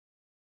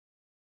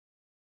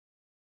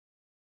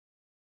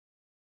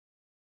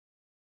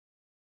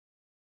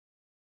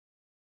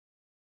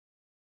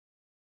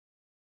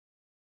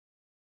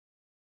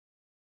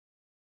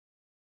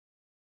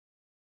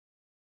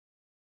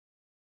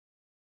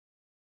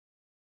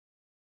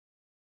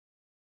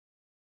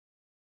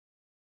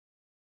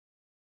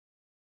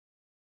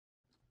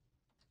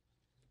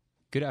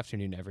Good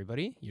afternoon,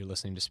 everybody. You're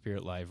listening to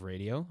Spirit Live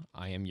Radio.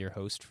 I am your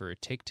host for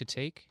Take to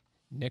Take,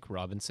 Nick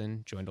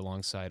Robinson, joined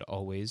alongside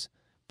always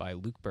by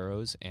Luke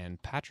Burrows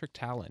and Patrick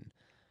Talon.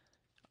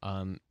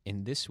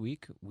 In this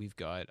week, we've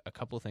got a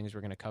couple of things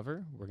we're going to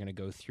cover. We're going to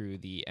go through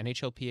the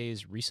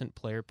NHLPA's recent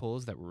player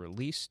polls that were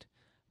released.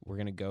 We're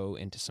going to go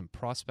into some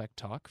prospect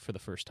talk for the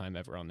first time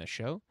ever on this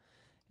show.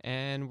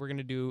 And we're going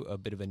to do a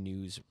bit of a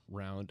news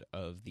round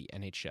of the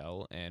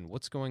NHL and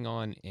what's going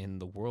on in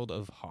the world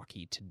of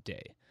hockey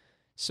today.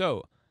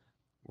 So,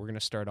 we're going to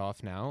start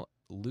off now.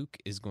 Luke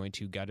is going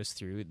to guide us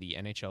through the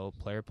NHL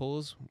player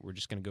polls. We're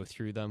just going to go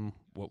through them,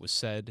 what was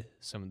said,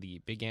 some of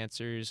the big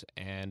answers,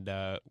 and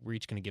we're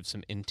each going to give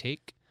some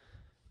intake,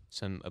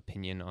 some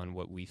opinion on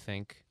what we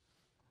think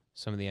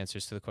some of the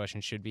answers to the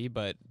question should be.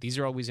 But these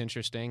are always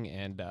interesting,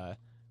 and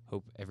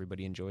hope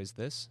everybody enjoys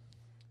this.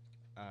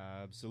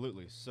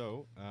 Absolutely.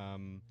 So,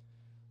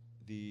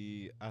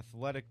 The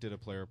Athletic did a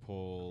player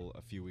poll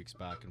a few weeks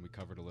back, and we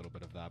covered a little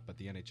bit of that, but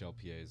the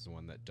NHLPA is the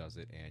one that does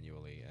it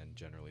annually, and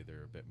generally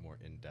they're a bit more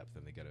in-depth,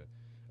 and they get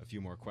a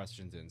few more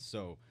questions in.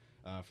 So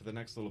for the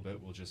next little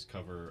bit, we'll just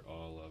cover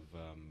all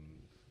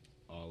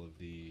of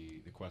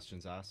the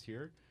questions asked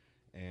here,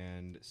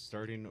 and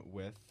starting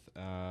with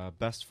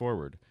best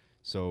forward.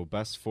 So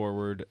best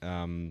forward,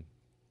 now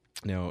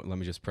let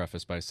me just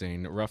preface by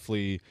saying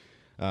roughly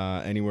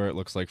anywhere it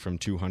looks like from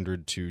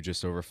 200 to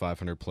just over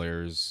 500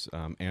 players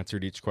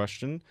answered each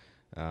question.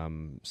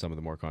 Some of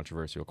the more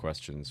controversial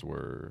questions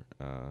were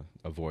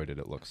avoided,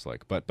 it looks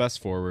like. But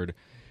best forward,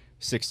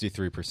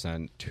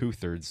 63%,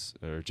 two-thirds,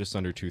 or just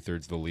under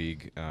two-thirds of the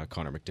league,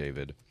 Connor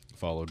McDavid,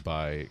 followed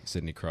by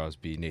Sidney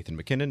Crosby, Nathan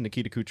MacKinnon,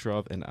 Nikita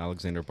Kucherov, and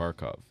Alexander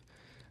Barkov.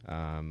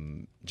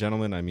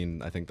 Gentlemen, I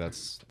mean, I think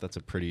that's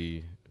a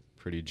pretty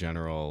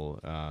general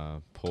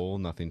poll,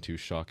 nothing too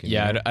shocking.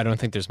 Yeah, I don't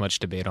think there's much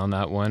debate on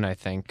that one. I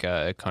think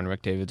Connor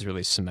McDavid's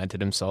really cemented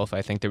himself.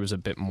 I think there was a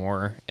bit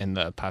more in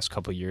the past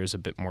couple of years, a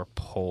bit more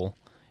pull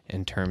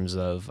in terms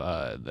of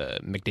the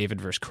McDavid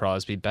versus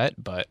Crosby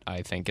bet, but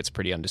I think it's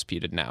pretty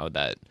undisputed now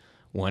that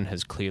one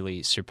has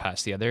clearly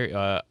surpassed the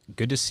other.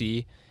 Good to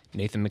see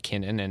Nathan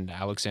MacKinnon and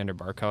Alexander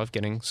Barkov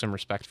getting some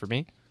respect for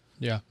me.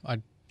 Yeah,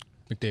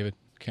 McDavid.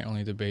 Can't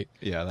really debate.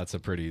 Yeah, that's a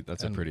pretty. I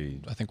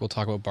think we'll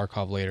talk about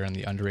Barkov later and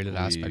the underrated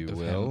aspect of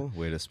him.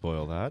 Way to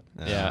spoil that.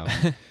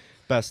 Yeah.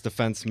 Best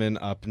defenseman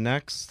up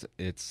next.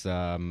 It's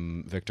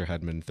Victor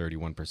Hedman,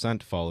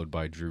 31%, followed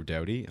by Drew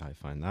Doughty. I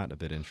find that a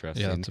bit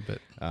interesting. Yeah, that's a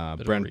bit.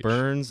 Brent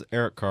Burns,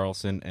 Erik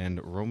Karlsson, and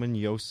Roman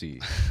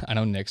Josi. I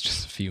know Nick's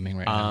just fuming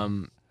right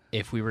now.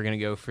 If we were going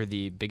to go for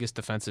the biggest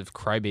defensive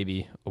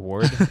crybaby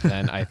award,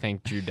 then I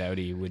think Drew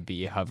Doughty would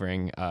be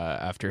hovering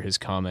after his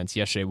comments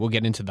yesterday. We'll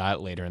get into that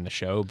later in the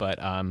show, but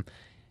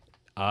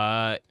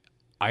I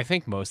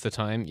think most of the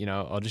time,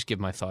 I'll just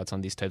give my thoughts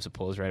on these types of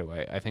polls right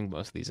away. I think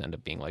most of these end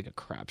up being like a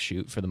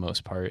crapshoot for the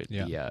most part.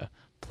 Yeah. The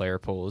player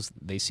polls,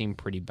 they seem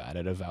pretty bad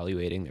at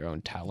evaluating their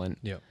own talent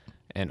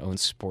and own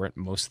sport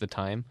most of the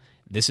time.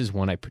 This is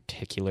one I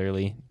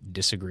particularly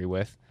disagree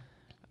with.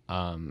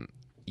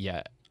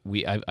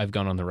 I've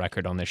gone on the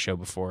record on this show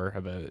before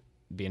about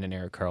being an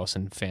Erik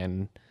Karlsson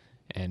fan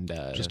and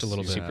just a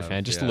little bit, super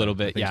fan, just a little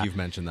bit. I think you've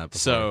mentioned that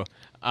before.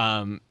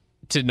 So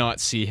to not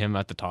see him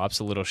at the top's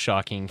a little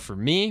shocking for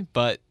me,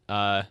 but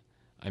to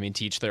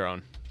each their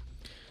own.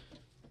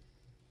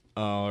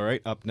 All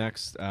right, up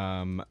next,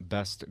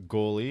 best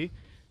goalie.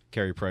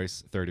 Carey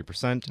Price,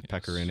 30%, yes.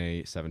 Pekka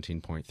Rinne,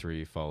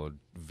 17.3%, followed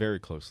very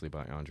closely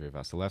by Andrei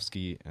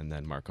Vasilevsky, and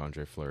then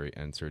Marc-Andre Fleury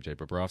and Sergei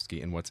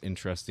Bobrovsky. And what's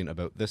interesting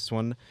about this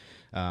one,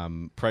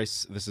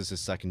 Price, this is his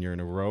second year in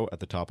a row at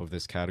the top of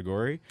this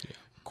category. Yeah.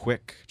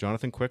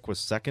 Jonathan Quick was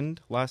second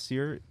last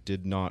year,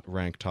 did not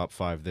rank top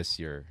 5 this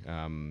year.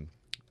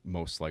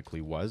 Most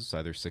likely was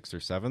either 6th or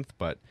 7th,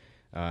 but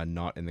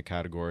not in the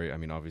category. I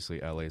mean,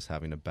 obviously LA is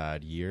having a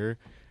bad year,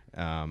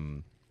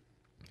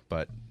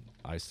 but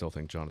I still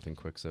think Jonathan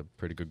Quick's a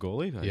pretty good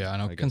goalie. I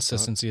know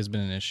consistency has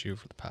been an issue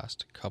for the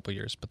past couple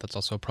years, but that's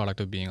also a product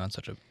of being on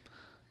such a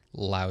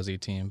lousy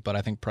team. But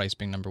I think Price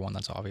being number one,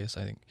 that's obvious.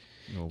 I think.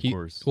 No, of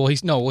course. Well,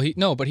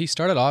 but he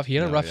started off. He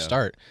had a rough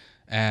start,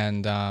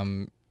 and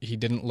he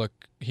didn't look.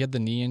 He had the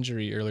knee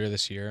injury earlier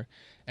this year,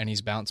 and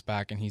he's bounced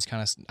back, and he's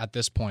kind of at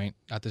this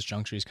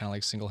juncture, he's kind of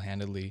like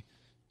single-handedly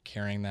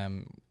carrying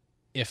them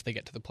if they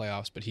get to the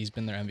playoffs. But he's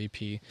been their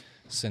MVP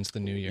since the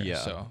new year. Yeah.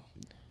 So.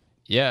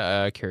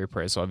 Yeah, Carey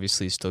Price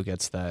obviously still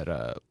gets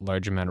that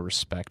large amount of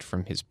respect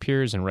from his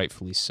peers, and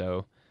rightfully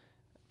so.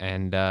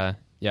 And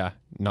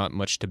not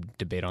much to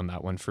debate on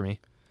that one for me.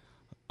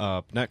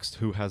 Up next,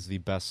 who has the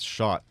best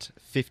shot?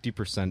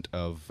 50%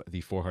 of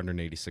the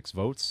 486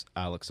 votes,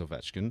 Alex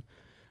Ovechkin.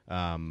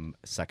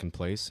 Second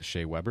place,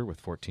 Shea Weber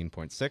with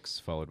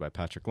 14.6, followed by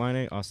Patrick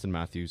Laine, Austin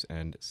Matthews,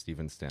 and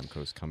Steven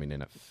Stamkos coming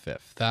in at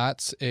 5th.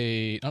 That's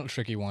not a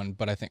tricky one,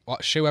 but I think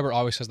Shea Weber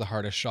always has the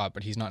hardest shot,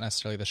 but he's not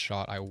necessarily the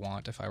shot I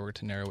want if I were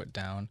to narrow it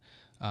down.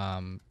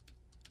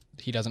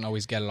 He doesn't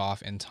always get it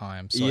off in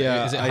time. So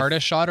is it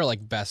hardest shot or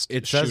like best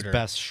shooter? It says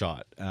best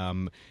shot.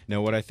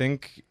 Now, what I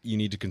think you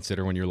need to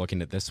consider when you're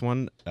looking at this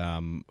one,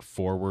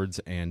 forwards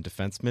and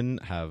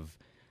defensemen have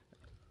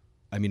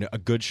I mean, a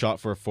good shot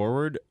for a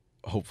forward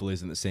hopefully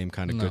isn't the same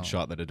kind of No. good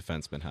shot that a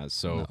defenseman has.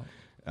 So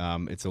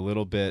No. it's a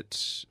little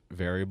bit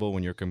variable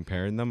when you're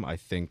comparing them. I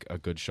think a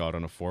good shot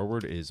on a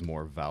forward is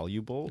more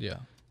valuable. Yeah.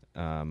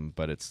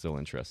 But it's still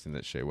interesting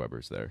that Shea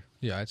Weber's there.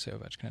 Yeah, I'd say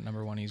Ovechkin at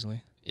number 1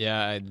 easily.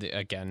 Yeah,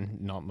 again,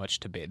 not much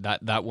debate.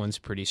 That one's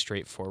pretty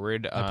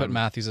straightforward. I put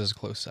Matthews as a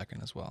close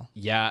second as well.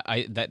 Yeah,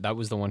 that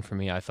was the one for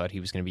me. I thought he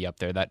was going to be up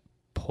there. That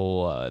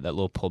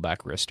little pullback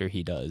wrister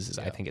he does is,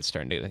 I think it's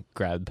starting to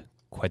grab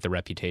quite the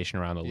reputation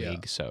around the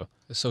league. So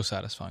It's so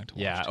satisfying to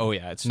watch. yeah, too.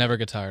 it's Never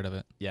get tired of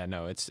it. yeah,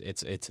 no, it's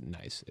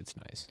nice. It's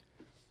nice.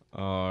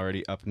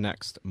 Already up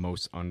next,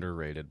 most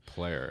underrated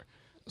player.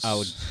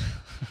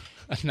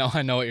 No,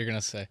 I know what you're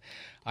gonna say.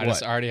 I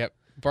just already have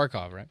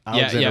Barkov, right?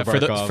 Yeah.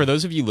 Barkov. For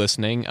those of you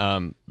listening,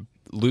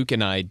 Luke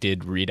and I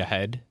did read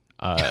ahead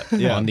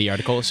on the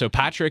article. So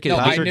Patrick is. No,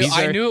 I these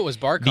are- knew it was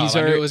Barkov. these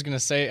I knew are- it was gonna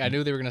say. I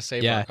knew they were gonna say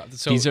Yeah, Barkov.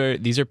 So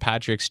these are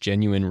Patrick's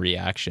genuine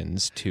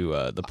reactions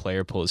to the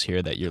player polls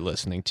here that you're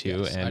listening to,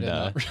 yes, and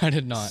I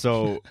did not.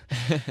 So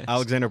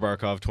Alexander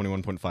Barkov,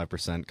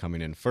 21.5%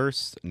 coming in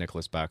first.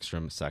 Nicholas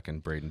Backstrom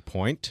second. Braden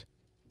Point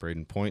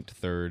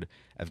third.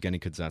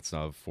 Evgeny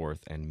Kuznetsov fourth,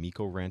 and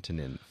Mikko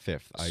Rantanen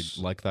fifth. I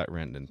like that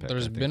Rantanen pick.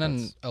 There's I think been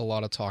that's- a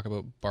lot of talk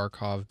about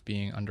Barkov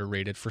being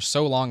underrated for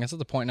so long. It's at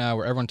the point now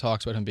where everyone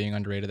talks about him being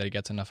underrated that he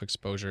gets enough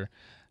exposure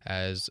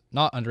as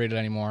not underrated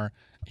anymore.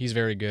 He's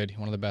very good.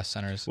 One of the best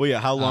centers. Well, yeah.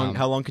 How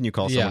long can you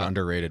call someone yeah.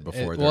 underrated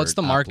before? Well, it's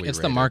the they're market. aptly It's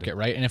the rated? market,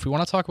 right? And if we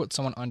want to talk about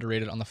someone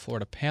underrated on the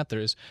Florida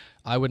Panthers,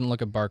 I wouldn't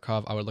look at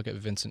Barkov. I would look at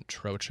Vincent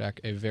Trocheck,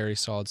 a very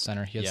solid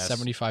center. He had Yes.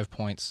 75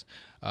 points.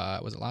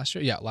 Was it last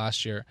year? Yeah,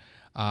 last year.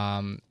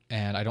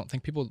 And I don't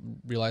think people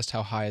realized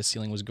how high his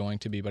ceiling was going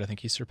to be, but I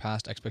think he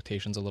surpassed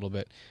expectations a little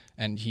bit.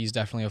 And he's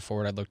definitely a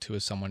forward I'd look to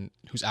as someone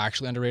who's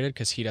actually underrated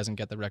because he doesn't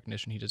get the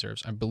recognition he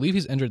deserves. I believe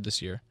he's injured this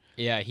year.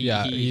 Yeah,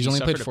 he's only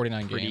played suffered a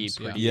 49 pretty, games,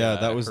 yeah. Pretty, Yeah,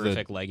 that was the-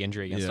 horrific leg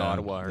injury against Yeah.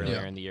 Ottawa earlier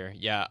Yeah. in the year.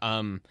 Yeah,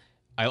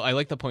 I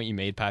like the point you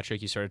made,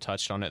 Patrick. You sort of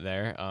touched on it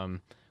there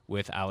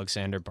with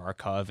Alexander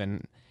Barkov,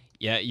 and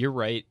yeah, you're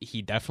right.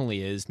 He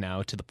definitely is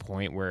now to the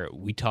point where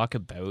we talk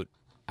about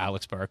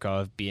Alex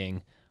Barkov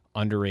being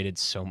underrated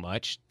so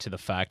much to the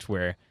fact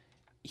where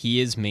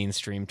he is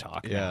mainstream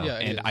talk now, Yeah,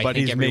 he and is. I But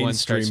think he's everyone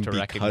starts mainstream to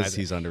recognize because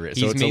he's it. underrated.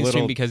 He's So it's a mainstream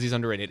little- because he's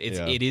underrated.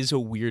 Yeah. It is a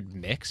weird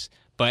mix,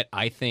 but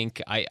I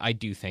think I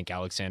do think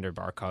Alexander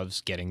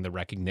Barkov's getting the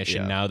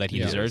recognition Yeah. now that he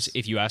Yeah. deserves.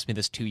 If you asked me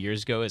this 2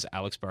 years ago, is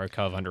Alex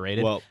Barkov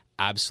underrated? Well-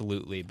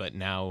 absolutely. But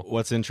now,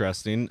 What's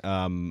interesting,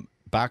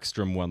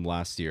 Backstrom won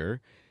last year.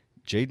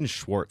 Jaden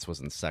Schwartz was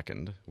in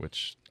second,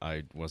 which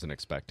I wasn't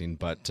expecting,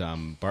 but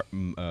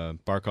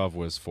Barkov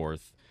was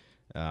fourth,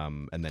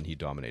 and then he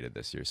dominated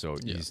this year. So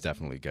Yeah. he's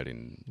definitely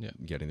getting Yeah.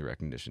 the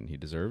recognition he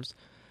deserves.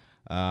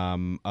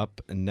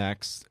 Up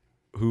next,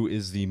 who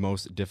is the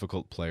most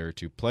difficult player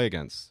to play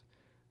against?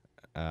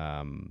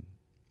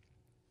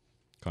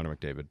 Connor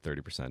McDavid,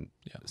 30%.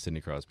 Yeah.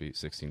 Sidney Crosby,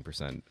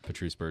 16%.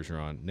 Patrice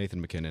Bergeron,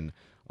 Nathan McKinnon,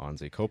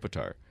 Anze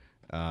Kopitar.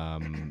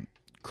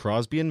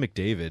 Crosby and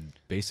McDavid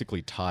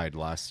basically tied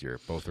last year,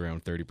 both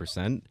around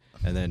 30%,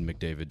 and then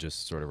McDavid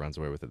just sort of runs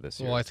away with it this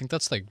year. Well, I think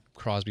that's like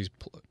Crosby's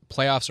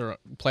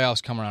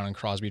playoffs come around and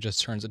Crosby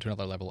just turns it to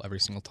another level every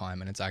single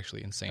time, and it's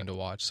actually insane to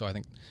watch. So I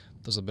think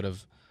there's a bit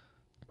of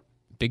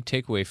big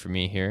takeaway for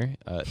me here.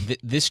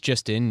 This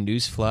just in,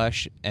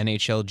 newsflash,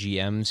 NHL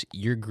GMs,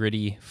 your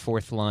gritty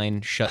fourth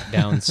line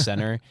shutdown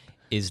center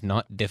is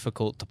not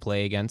difficult to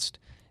play against.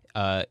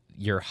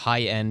 Your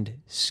high-end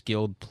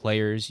skilled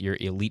players, your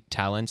elite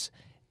talents,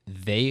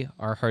 they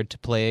are hard to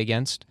play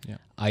against. Yeah.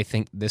 I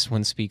think this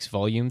one speaks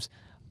volumes.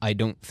 I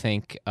don't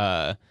think,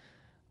 I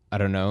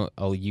don't know,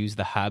 I'll use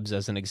the Habs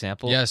as an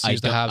example. Yes,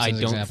 use the Habs as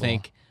an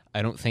example.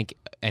 I don't think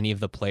any of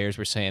the players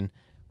were saying,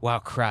 wow,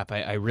 crap,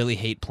 I really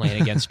hate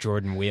playing against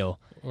Jordan Wheel.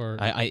 or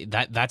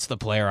That's the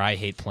player I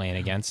hate playing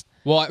against.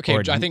 well, okay,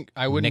 Or I think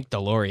I wouldn't. Nick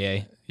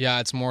Delorier. Yeah,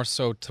 it's more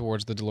so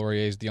towards the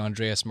Deloriers, the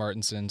Andreas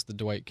Martinsons, the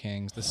Dwight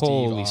Kings, the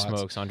Holy Steve Otts.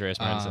 smokes, Andreas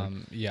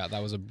Martinson. Yeah,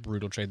 that was a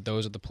brutal trade.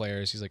 Those are the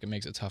players. He's like, it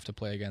makes it tough to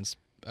play against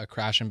a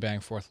crash and bang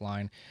fourth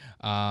line,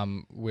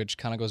 which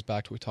kind of goes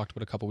back to what we talked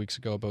about a couple weeks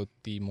ago about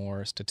the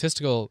more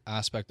statistical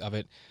aspect of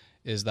it,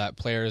 is that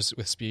players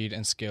with speed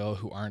and skill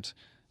who aren't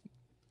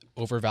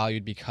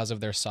overvalued because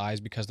of their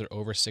size, because they're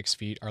over 6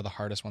 feet, are the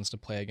hardest ones to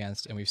play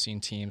against. And we've seen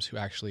teams who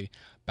actually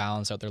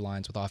balance out their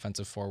lines with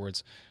offensive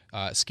forwards,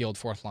 skilled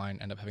fourth line,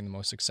 end up having the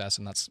most success.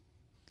 And that's,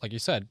 like you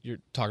said, you're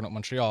talking about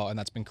Montreal, and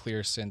that's been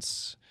clear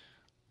since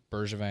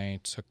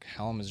Bergevin took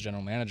helm as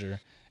general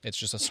manager. It's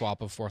just a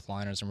swap of fourth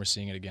liners, and we're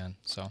seeing it again.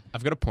 So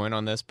I've got a point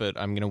on this, but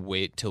I'm going to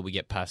wait till we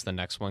get past the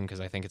next one because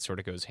I think it sort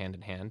of goes hand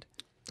in hand.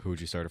 Who would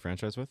you start a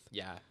franchise with?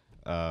 Yeah.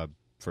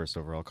 First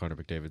overall, Connor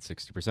McDavid,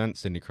 60%.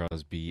 Sidney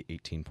Crosby,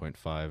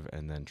 18.5%,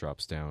 and then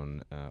drops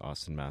down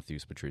Austin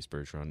Matthews, Patrice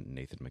Bergeron,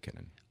 Nathan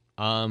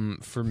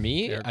McKinnon. For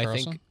me, Erik I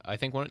Karlsson?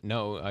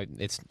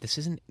 think this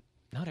isn't,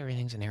 not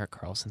everything's an Erik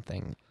Karlsson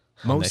thing.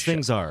 on Most this show.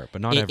 things are,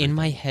 but not in everything.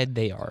 my head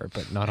they are,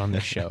 but not on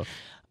this show.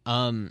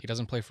 he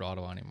doesn't play for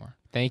Ottawa anymore.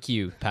 Thank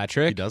you, He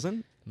Patrick.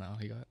 doesn't? No,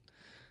 he's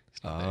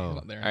Oh.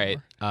 not there All right.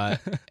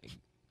 anymore.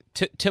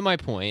 to my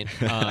point,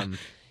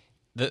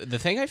 the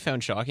thing I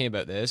found shocking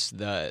about this,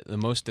 the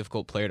most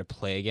difficult player to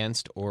play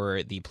against,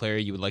 or the player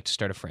you would like to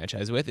start a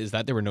franchise with, is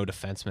that there were no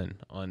defensemen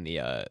on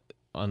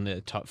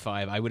the top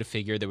 5. I would have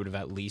figured there would have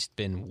at least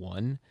been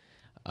one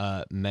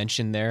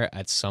mentioned there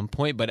at some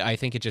point, but I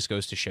think it just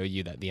goes to show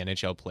you that the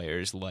NHL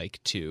players like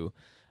to.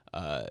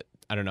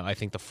 I don't know. I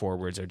think the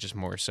forwards are just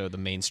more so the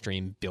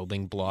mainstream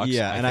building blocks.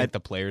 Yeah, I think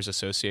the players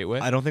associate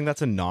with. I don't think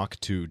that's a knock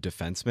to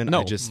defensemen. No,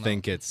 I just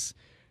think it's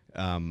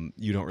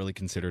you don't really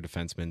consider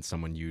defensemen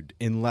someone you'd,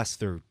 unless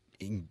they're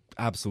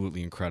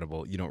absolutely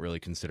incredible, you don't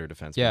really consider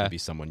defensemen to be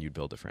someone you'd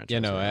build a franchise. Yeah,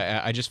 no,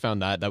 around. I just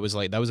found that was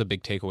a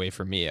big takeaway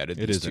for me out of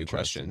these two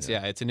questions.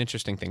 Yeah. Yeah, it's an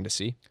interesting thing to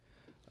see.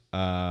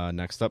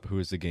 Next up, who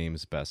is the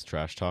game's best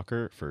trash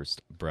talker?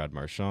 First, Brad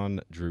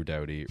Marchand, Drew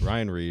Doughty,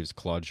 Ryan Reeves,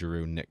 Claude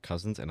Giroux, Nick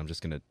Cousins, and I'm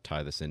just going to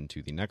tie this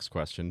into the next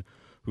question.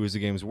 Who is the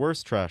game's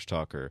worst trash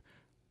talker?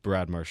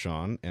 Brad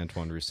Marchand,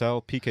 Antoine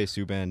Roussel, PK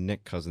Subban,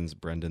 Nick Cousins,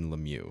 Brendan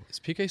Lemieux. Is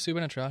PK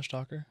Subban a trash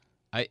talker?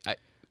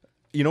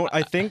 You know what?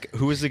 I think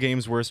who is the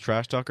game's worst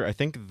trash talker? I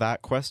think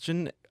that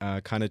question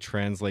kind of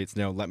translates.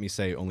 Now, let me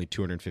say only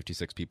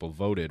 256 people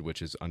voted,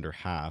 which is under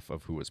half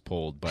of who was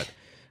polled, but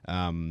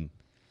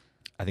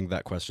I think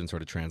that question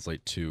sort of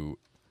translates to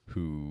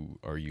who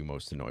are you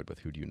most annoyed with?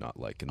 Who do you not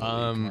like in the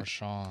league?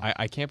 Marchand.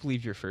 I can't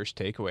believe your first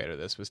takeaway out of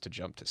this was to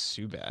jump to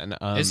Subban.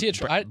 Is he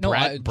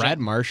a Brad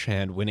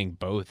Marchand winning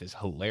both is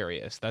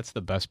hilarious. That's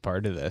the best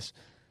part of this.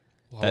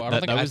 Well,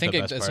 I think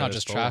it's not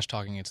just trash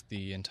talking; it's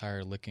the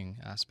entire licking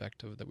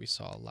aspect of that we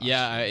saw last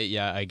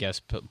year. I guess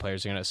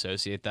players are going to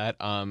associate that.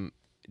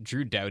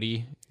 Drew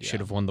Doughty should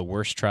have won the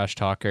worst trash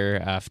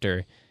talker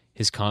after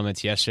his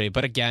comments yesterday.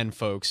 But again,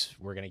 folks,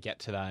 we're going to get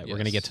to that. Yes. We're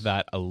going to get to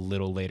that a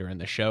little later in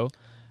the show.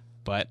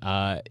 But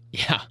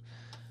yeah.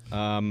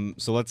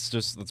 So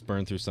let's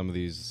burn through some of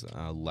these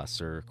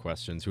lesser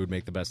questions. Who would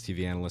make the best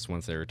TV analyst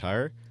once they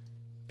retire?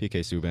 PK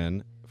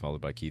Subban,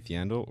 followed by Keith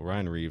Yandel,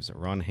 Ryan Reeves,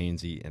 Ron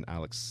Hainsey, and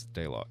Alex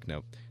Stalock.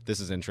 Now,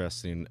 this is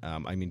interesting.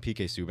 I mean,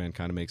 PK Subban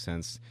kind of makes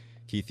sense.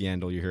 Keith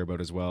Yandel you hear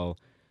about as well.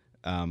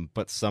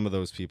 But some of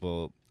those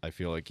people, I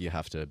feel like you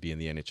have to be in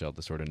the NHL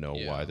to sort of know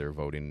why they're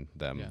voting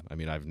them. Yeah. I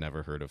mean, I've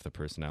never heard of the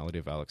personality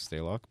of Alex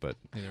Stalock, but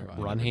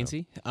Ron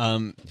Hainsey.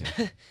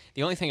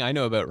 The only thing I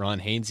know about Ron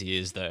Hainsey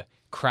is the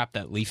crap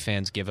that Leaf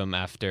fans give him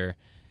after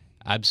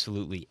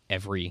absolutely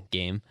every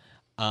game.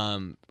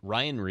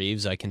 Ryan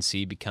Reeves, I can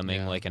see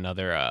becoming like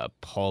another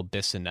Paul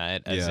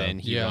Bissonnette, as in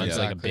he runs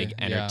like a big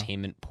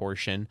entertainment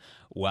portion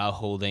while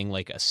holding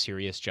like a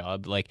serious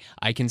job. Like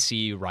I can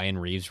see Ryan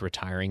Reeves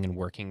retiring and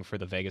working for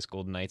the Vegas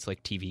Golden Knights,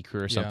 like TV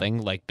crew or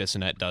something, like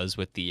Bissonnette does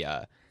with the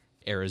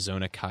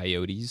Arizona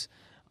Coyotes.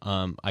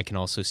 I can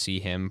also see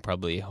him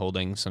probably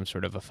holding some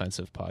sort of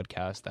offensive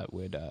podcast that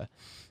would.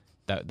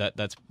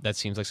 That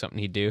seems like something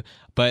he'd do.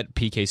 But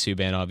PK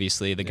Subban,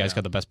 obviously, the guy's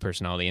got the best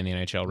personality in the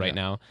NHL right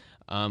now.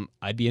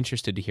 I'd be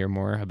interested to hear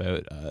more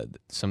about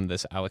some of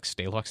this Alex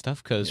Stalock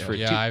stuff because for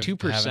 2%,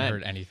 I haven't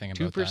heard anything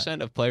about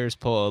 2% of players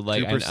polled.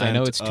 Like I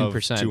know it's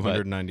 2%,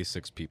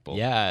 296 people.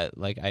 Yeah,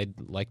 like I'd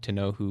like to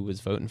know who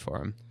was voting for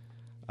him.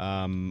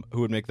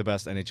 Who would make the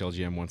best NHL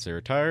GM once they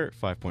retire?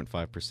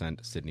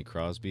 5.5% Sidney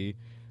Crosby,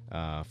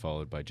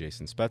 followed by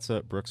Jason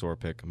Spezza, Brooks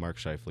Orpik, Mark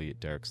Scheifele,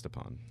 Derek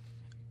Stepan.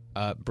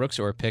 Brooks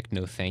Orpik,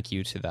 no thank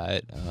you to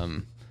that.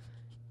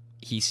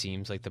 He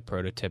seems like the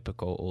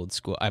prototypical old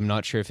school. I'm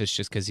not sure if it's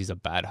just because he's a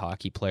bad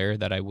hockey player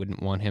that I wouldn't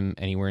want him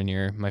anywhere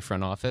near my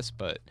front office.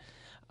 But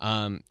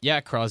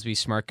Crosby,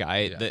 smart guy.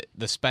 Yeah.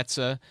 The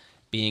Spezza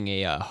being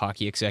a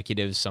hockey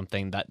executive is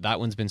something that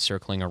one's been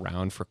circling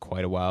around for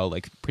quite a while,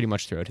 like pretty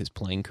much throughout his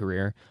playing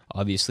career.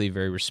 Obviously,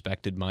 very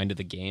respected mind of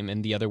the game.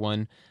 And the other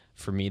one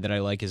for me that I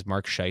like is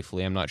Mark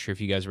Scheifele. I'm not sure if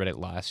you guys read it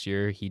last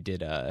year. He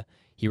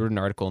wrote an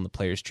article in the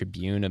Players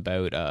Tribune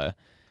about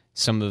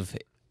some of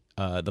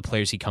the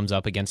players he comes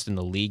up against in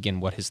the league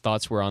and what his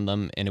thoughts were on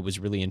them, and it was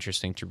really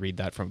interesting to read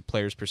that from a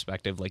player's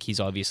perspective. Like, he's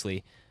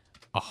obviously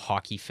a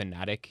hockey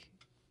fanatic.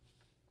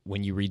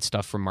 When you read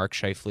stuff from Mark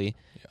Scheifele,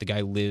 the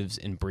guy lives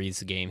and breathes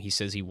the game. He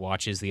says he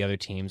watches the other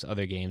teams,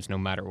 other games, no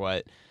matter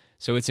what.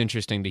 So it's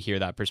interesting to hear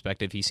that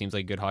perspective. He seems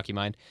like a good hockey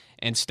mind.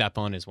 And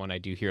Stepan is one I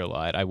do hear a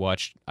lot. I've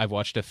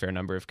watched a fair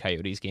number of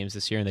Coyotes games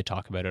this year, and they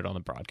talk about it on the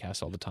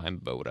broadcast all the time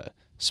about what a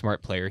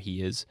smart player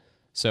he is.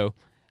 So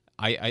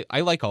I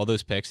like all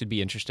those picks. It'd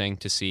be interesting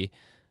to see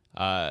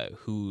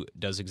who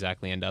does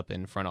exactly end up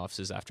in front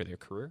offices after their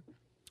career.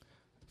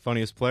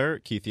 Funniest player,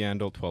 Keith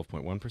Yandel,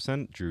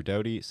 12.1%, Drew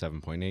Doughty,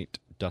 7.8%,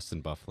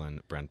 Dustin Byfuglien,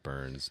 Brent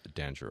Burns,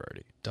 Dan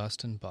Girardi.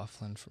 Dustin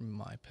Byfuglien for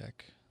my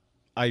pick.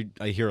 I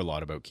hear a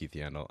lot about Keith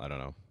Yandel. I don't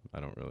know. I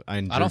don't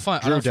really.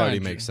 Drew Doughty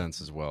makes sense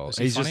as well. Is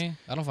he funny?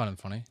 I don't find him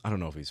funny. I don't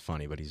know if he's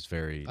funny, but he's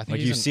very.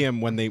 You see him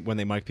when they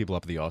mic people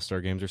up at the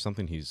All-Star games or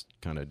something. He's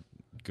kind of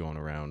going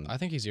around. I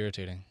think he's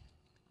irritating.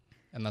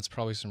 And that's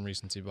probably some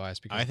recency bias.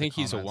 Because I think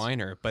he's a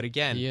whiner, but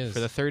again, for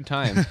the third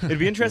time, it'd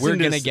be interesting. We're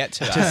gonna get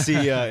to that to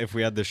see if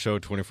we had the show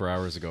 24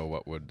 hours ago,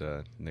 what would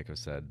Nick have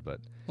said?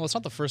 But it's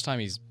not the first time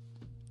he's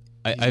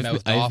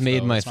I've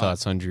made my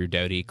thoughts on Drew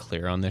Doughty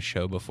clear on this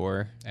show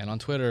before, and on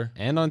Twitter.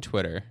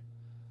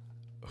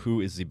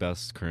 who is the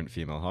best current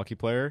female hockey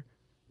player?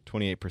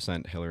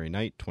 28% Hilary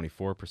Knight,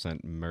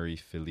 24%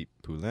 Marie-Philippe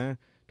Poulin,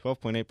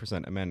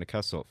 12.8% Amanda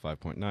Kessel,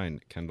 5.9%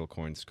 Kendall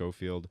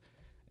Coyne-Schofield,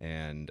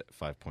 and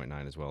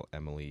 5.9% as well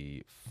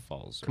Emily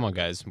Falzer. Come on,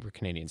 guys, we're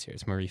Canadians here.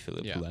 It's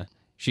Marie-Philippe Yeah. Poulin.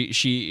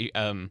 She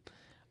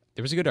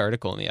there was a good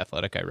article in The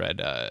Athletic I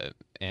read,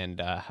 and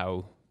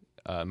how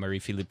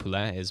Marie-Philippe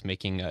Poulin is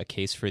making a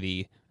case for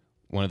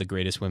one of the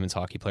greatest women's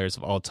hockey players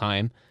of all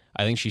time.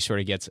 I think she sort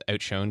of gets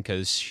outshone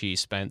because she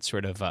spent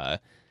sort of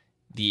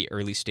the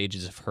early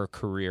stages of her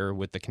career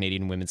with the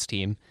Canadian women's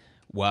team,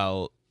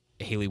 while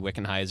Hayley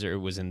Wickenheiser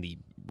was in the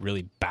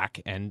really back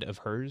end of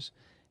hers.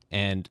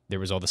 And there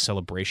was all the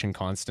celebration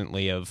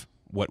constantly of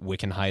what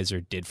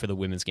Wickenheiser did for the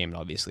women's game. And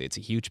obviously it's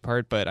a huge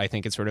part, but I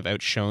think it's sort of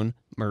outshone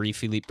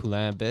Marie-Philippe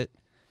Poulin a bit.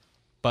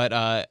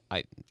 But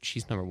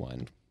she's number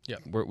one. Yeah.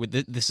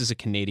 This is a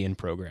Canadian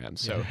program,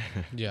 so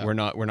Yeah. we're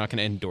not going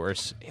to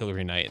endorse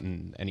Hilary Knight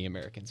and any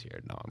Americans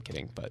here. No, I'm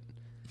kidding. But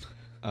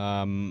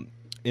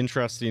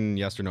Interesting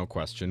yes or no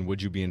question.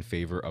 Would you be in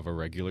favor of a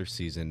regular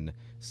season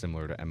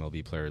similar to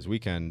MLB Players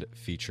Weekend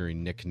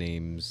featuring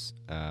nicknames,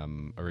 a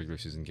regular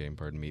season game,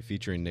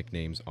 featuring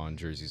nicknames on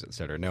jerseys,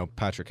 etc.? Now,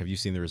 Patrick, have you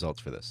seen the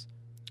results for this?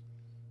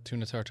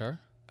 Tuna tartar.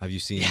 Have you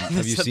seen? Yeah, have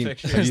you that's the seen?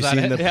 picture. Have you Is that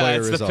seen it? the Yeah, player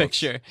it's results? the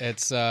picture.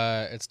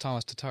 It's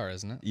Thomas Tatar,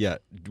 isn't it? Yeah.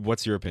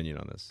 What's your opinion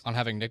on this? On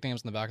having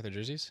nicknames in the back of their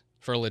jerseys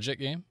for a legit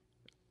game.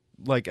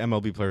 Like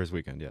MLB Players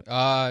Weekend, yeah.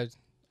 I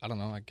don't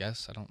know. I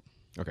guess I don't.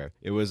 Okay.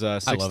 It was I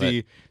love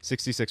it.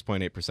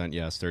 66.8%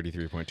 yes,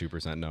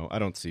 33.2% no. I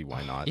don't see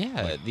why not.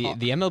 Yeah, the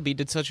MLB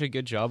did such a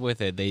good job with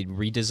it. They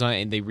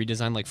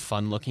redesigned like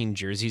fun looking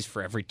jerseys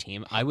for every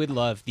team. I would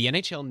love the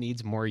NHL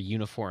needs more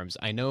uniforms.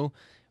 I know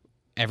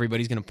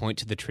everybody's going to point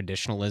to the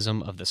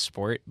traditionalism of the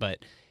sport, but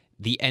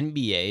the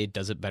NBA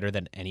does it better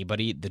than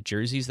anybody. The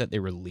jerseys that they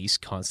release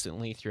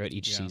constantly throughout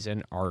each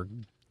season are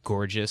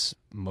gorgeous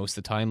most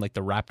of the time. Like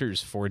the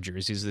Raptors 4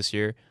 jerseys this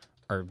year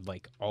are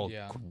like all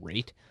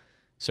great.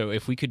 So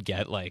if we could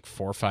get like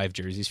 4 or 5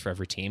 jerseys for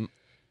every team,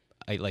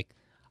 Gary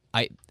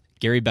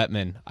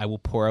Bettman, I will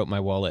pour out my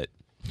wallet.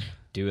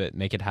 Do it,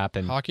 make it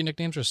happen. Hockey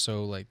nicknames are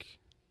so like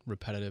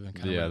repetitive and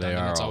kind of redundant. they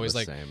are. It's all always the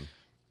like same.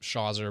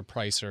 Shawzer,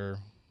 Pricer,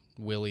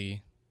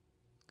 Willie.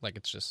 Like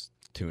it's just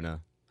Tuna.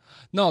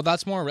 no.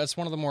 That's one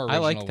of the more original I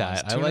like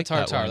that. ones. I like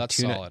Tartar, that one. that's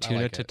Tuna, solid. I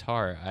Tuna like it.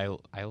 Tatar.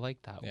 I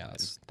like that Yeah, one.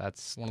 that's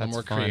That's one of the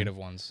more fun. creative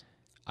ones.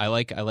 I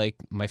like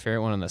my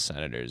favorite one on the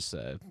Senators,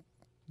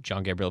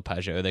 John Gabriel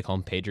Pajot. They call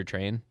him Pager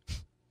Train.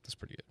 That's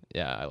pretty good.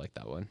 Yeah, I like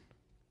that one.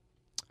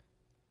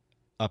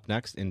 Up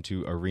next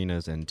into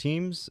arenas and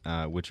teams.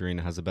 Which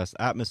arena has the best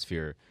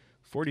atmosphere?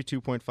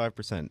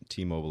 42.5%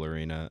 T-Mobile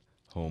Arena,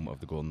 home of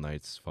the Golden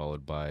Knights,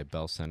 followed by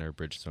Bell Center,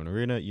 Bridgestone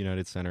Arena,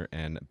 United Center,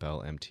 and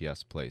Bell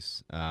MTS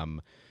Place.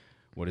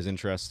 What is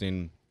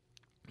interesting,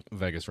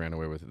 Vegas ran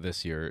away with it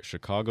this year.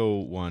 Chicago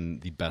won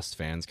the best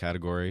fans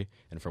category,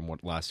 and from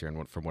what last year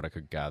and from what I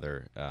could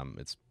gather,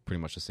 it's pretty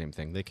much the same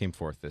thing. They came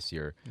fourth this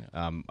year.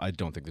 Yeah. I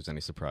don't think there's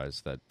any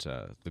surprise that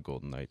the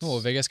Golden Knights. Well,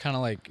 Vegas kind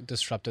of like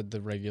disrupted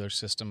the regular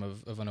system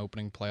of an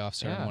opening playoff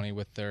ceremony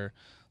with the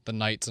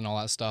Knights and all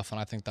that stuff, and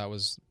I think that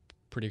was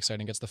pretty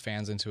exciting. Gets the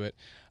fans into it.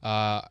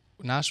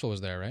 Nashville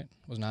was there, right?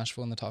 Was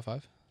Nashville in the top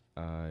 5?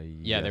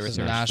 Yeah, there was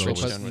Nashville.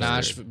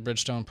 Bridgestone.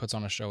 Bridgestone puts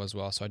on a show as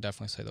well, so I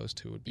definitely say those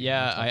two would be.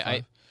 Yeah, in the top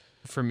 5.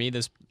 For me,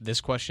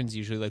 this question's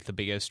usually like the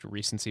biggest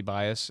recency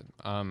bias.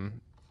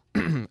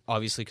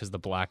 Obviously, because the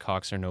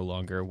Blackhawks are no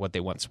longer what they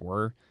once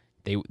were.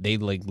 They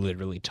like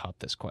literally topped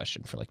this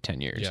question for like 10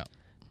 years. Yeah.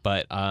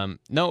 But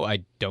no,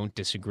 I don't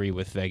disagree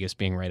with Vegas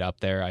being right up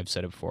there. I've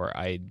said it before.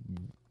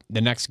 The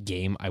next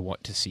game I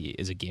want to see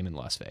is a game in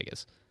Las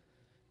Vegas.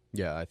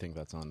 Yeah, I think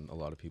that's on a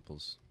lot of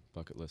people's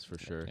bucket list for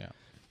sure.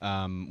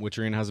 Yeah. Which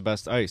arena has the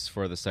best ice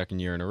for the second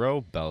year in a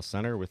row? Bell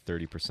Center with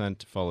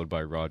 30%, followed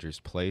by Rogers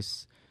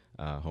Place,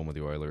 home of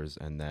the Oilers,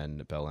 and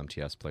then Bell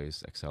MTS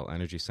Place, Xcel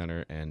Energy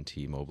Center, and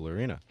T-Mobile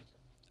Arena.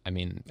 I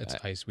mean, It's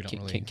ice. We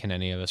don't can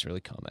any of us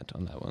really comment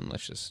on that one?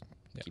 Let's just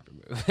keep it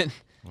moving.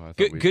 Well,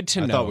 Good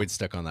to I know. thought we'd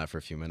stick on that for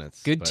a few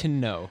minutes. Good but to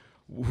know.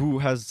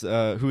 who is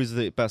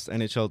the best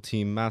NHL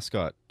team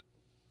mascot?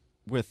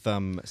 With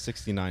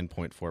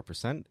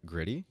 69.4%,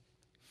 Gritty,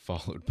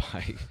 followed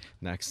by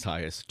next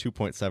highest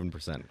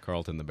 2.7%,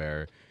 Carlton the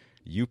Bear,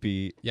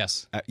 Youppi.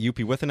 Yes.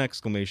 Youppi with an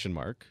exclamation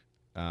mark.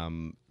 That's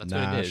what it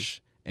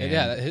Nash. And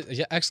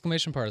Yeah,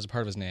 exclamation part is a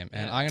part of his name,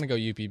 and I'm gonna go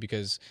Youppi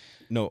because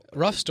no,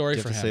 rough story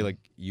you for have to him. say like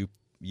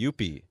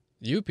Youppi.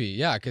 Youppi,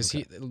 yeah, because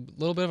he a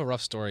little bit of a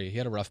rough story. He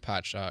had a rough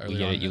patch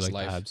early on in his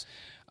life.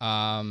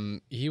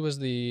 He was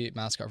the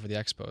mascot for the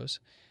Expos,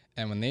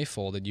 and when they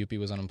folded, Youppi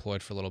was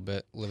unemployed for a little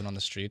bit, living on the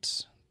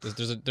streets.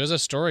 There's a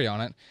story on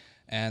it,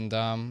 and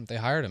they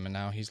hired him, and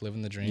now he's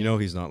living the dream. You know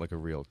he's not like a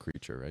real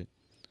creature, right?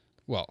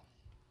 Well,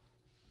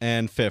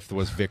 And fifth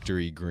was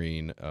Victory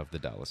Green of the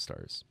Dallas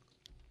Stars.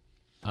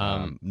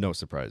 No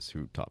surprise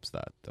who tops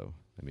that, though.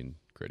 I mean,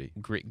 Gritty.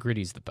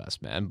 Gritty's the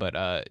best, man.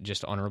 But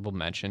just honorable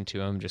mention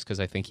to him, just because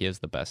I think he has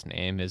the best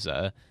name, is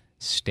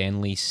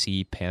Stanley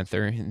C.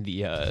 Panther,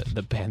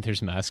 the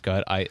Panthers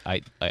mascot.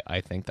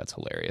 I think that's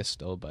hilarious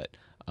still, but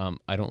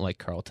I don't like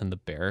Carlton the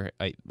Bear.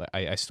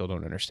 I still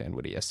don't understand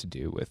what he has to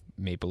do with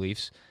Maple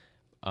Leafs.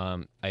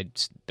 I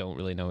just don't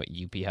really know what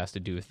UP has to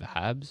do with the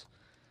Habs.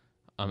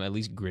 At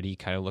least Gritty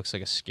kind of looks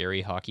like a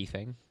scary hockey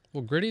thing.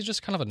 Well, Gritty is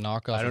just kind of a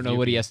knockoff. I don't know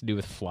what he has to do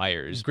with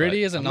Flyers.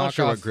 Gritty is a I'm knockoff. not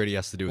sure what Gritty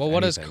has to do with Well,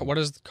 anything. what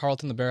does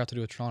Carlton the Bear have to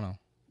do with Toronto?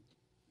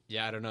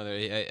 Yeah, I don't know.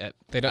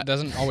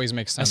 Doesn't always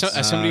make sense.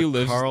 As somebody who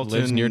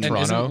lives near And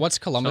Toronto, what's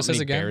Columbus so many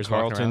is again? Bears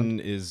walking Carlton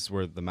is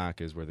where the Mac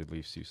is, where the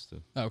Leafs used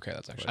to. Oh, okay,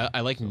 that's actually.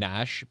 I like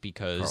Nash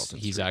because Carlton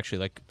he's Street. actually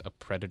like a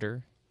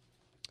predator.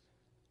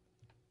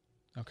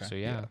 Okay. So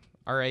yeah.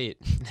 All right.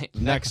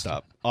 Next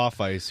up,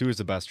 off ice, who is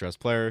the best dressed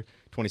player?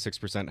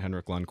 26%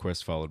 Henrik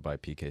Lundqvist, followed by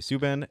PK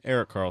Subban,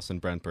 Erik Karlsson,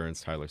 Brent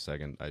Burns, Tyler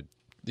Seguin. I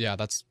Yeah,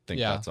 that's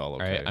think that's all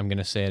okay. All right, I'm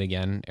gonna say it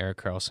again. Erik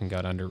Karlsson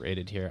got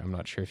underrated here. I'm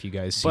not sure if you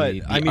guys see.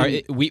 But, I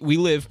mean- we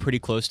live pretty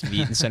close to the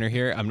Eaton Center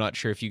here. I'm not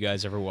sure if you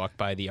guys ever walk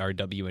by the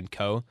RW and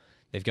Co.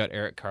 They've got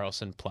Erik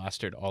Karlsson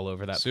plastered all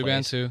over that Subban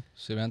place. too.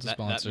 Subban's a That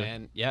sponsor.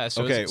 man, yeah.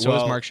 So Okay, is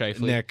well, Mark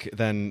Scheifele. Nick,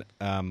 then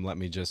let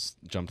me just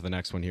jump to the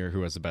next one here.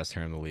 Who has the best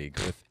hair in the league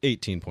with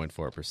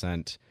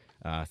 18.4%,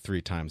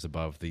 3 times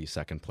above the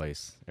second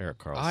place, Erik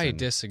Karlsson. I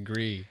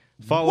disagree.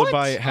 Followed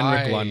by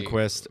Henrik I-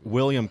 Lundqvist,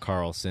 William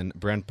Karlsson,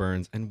 Brent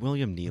Burns, and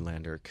William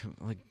Nylander.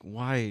 Like,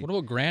 why? What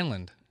about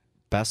Granlund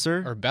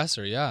Besser? or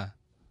Besser? Yeah.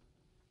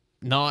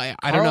 No, I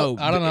don't know.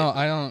 I don't know.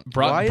 I don't.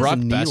 Why Brock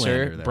is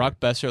Besser. Nylander there? Brock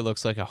Besser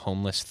looks like a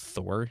homeless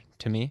Thor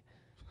to me.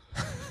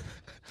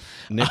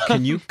 Nick,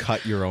 can you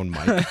cut your own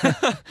mic?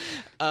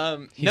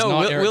 He's No,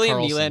 not Erik William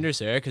Karlsson. Nylander's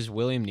there because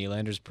William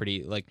Nylander's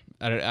pretty like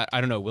I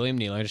don't know. William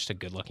Nylander's just a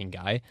good-looking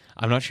guy.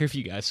 I'm not sure if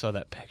you guys saw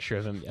that picture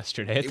of him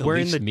yesterday at the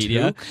Wearing Leafs the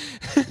media.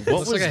 What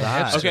Looks was like a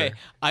that? hipster. Okay,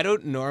 I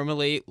don't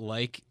normally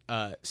like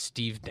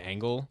Steve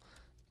Dangle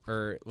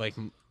or like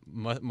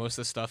most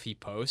of the stuff he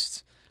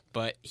posts,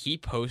 but he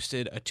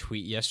posted a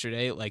tweet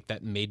yesterday like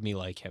that made me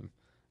like him.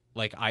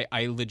 Like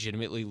I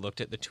legitimately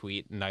looked at the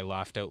tweet and I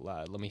laughed out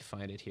loud. Let me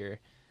find it here.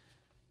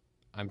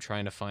 I'm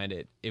trying to find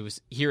it.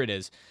 Here it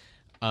is.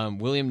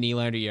 William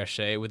Nylander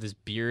yesterday with his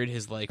beard,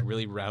 his like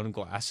really round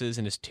glasses,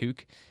 and his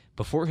toque.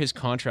 Before his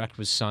contract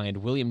was signed,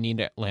 William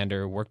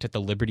Nylander worked at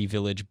the Liberty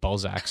Village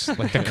Balzac's,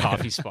 like the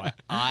coffee spot.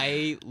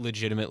 I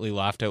legitimately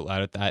laughed out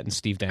loud at that. And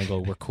Steve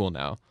Dangle, we're cool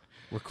now.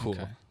 We're cool.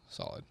 Okay.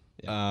 Solid.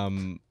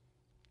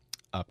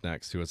 Up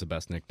next, who has the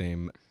best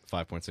nickname?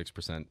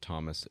 5.6%,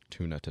 Thomas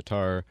Tuna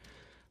Tatar,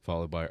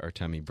 followed by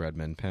Artemi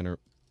Bredman Penner,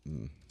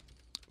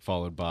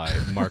 followed by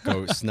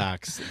Marco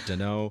Snacks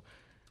Dano,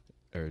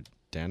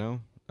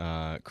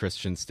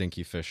 Christian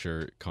Stinky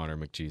Fisher, Connor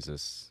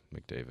McJesus,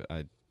 McDavid.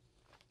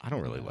 I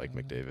don't really like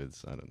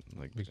McDavid's. I don't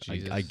like.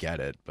 McJesus. I get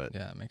it, but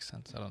Yeah, it makes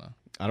sense. I don't know.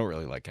 I don't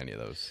really like any of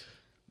those.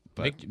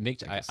 But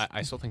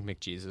I still think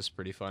McJesus is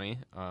pretty funny.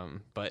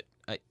 But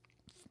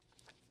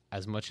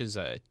as much as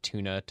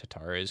Tuna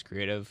Tatar is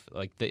creative,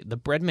 like the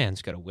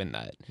Breadman's got to win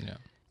that. Yeah.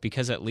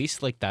 Because at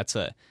least like that's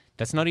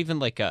not even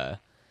like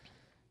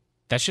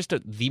that's just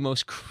the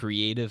most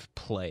creative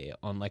play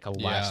on like a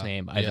last Yeah,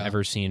 name I've yeah.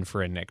 ever seen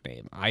for a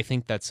nickname. I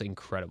think that's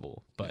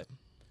incredible. But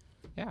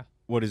yeah.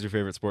 what is your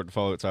favorite sport to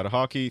follow outside of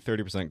hockey?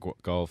 30%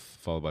 golf,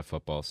 followed by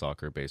football,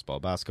 soccer, baseball,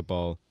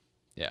 basketball.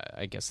 Yeah,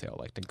 I guess they all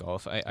like to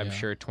golf. I'm Yeah.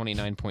 sure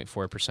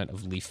 29.4%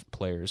 of Leaf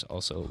players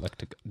also like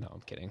to. No,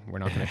 I'm kidding. We're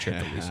not going to trip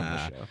the Leafs on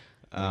the show.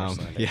 I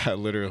understand it. Yeah,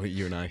 literally,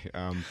 you and I.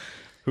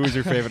 Who is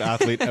your favorite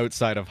athlete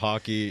outside of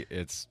hockey?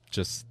 It's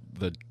just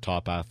the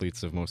top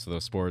athletes of most of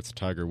those sports: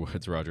 Tiger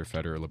Woods, Roger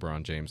Federer,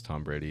 LeBron James,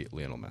 Tom Brady,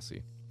 Lionel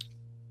Messi.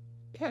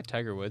 Yeah,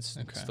 Tiger Woods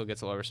Okay. still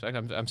gets a lot of respect.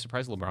 I'm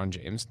surprised LeBron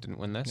James didn't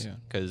win this Yeah.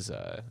 because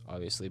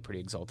obviously pretty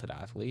exalted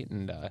athlete,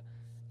 and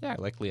yeah,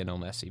 I like Lionel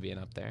Messi being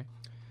up there.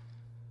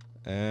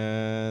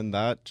 And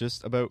that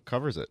just about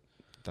covers it.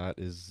 That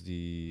is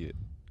the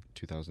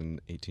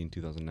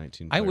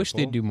 2018-2019. I wish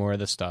player they'd poll. do more of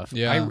the stuff.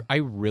 Yeah. I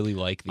really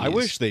like these. I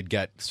wish they'd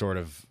get sort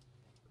of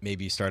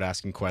maybe start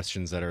asking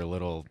questions that are a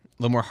little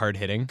a little more hard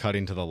hitting.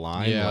 cutting to the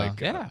line. Yeah. Like,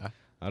 Yeah.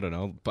 I don't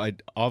know.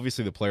 But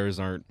obviously the players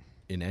aren't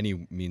in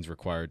any means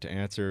required to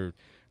answer.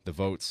 The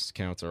votes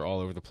counts are all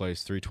over the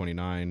place.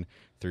 329,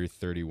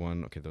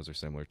 331. Okay, those are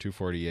similar.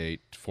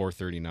 248,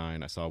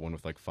 439. I saw one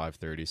with like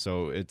 530.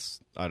 So it's,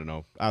 I don't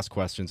know. Ask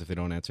questions. If they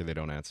don't answer, they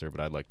don't answer.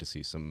 But I'd like to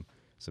see some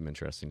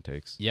interesting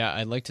takes. Yeah,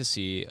 I'd like to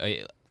see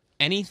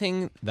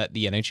anything that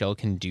the NHL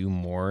can do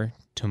more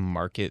to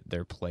market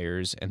their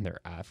players and their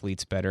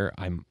athletes better.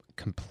 I'm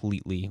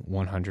completely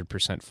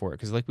 100% for it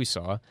because, like we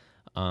saw,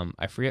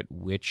 I forget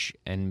which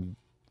it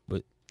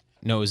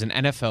was an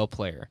NFL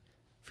player.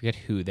 I forget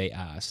who they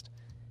asked,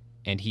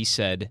 and he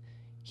said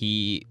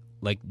he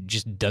like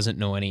just doesn't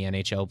know any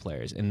NHL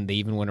players, and they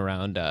even went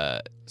around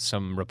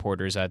some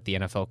reporters at the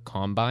NFL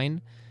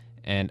Combine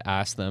and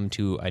asked them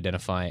to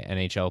identify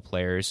NHL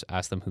players,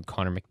 asked them who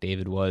Connor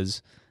McDavid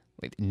was.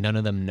 Like none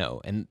of them know,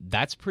 and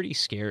that's pretty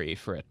scary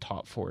for a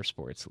top 4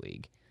 sports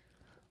league.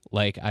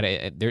 Like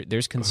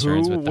there's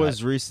concerns Who with that.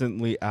 was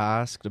recently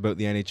asked about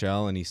the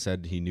NHL and he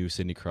said he knew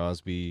Sidney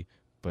Crosby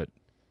but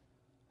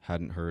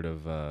hadn't heard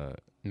of Connor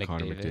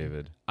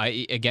McDavid.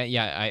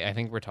 I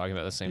think we're talking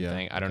about the same Yeah,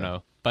 thing. I don't okay.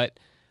 know, but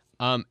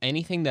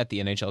Anything that the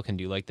NHL can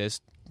do like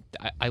this,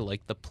 I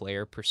like the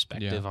player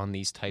perspective on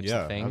these types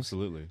of things.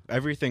 Absolutely.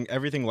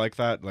 Everything like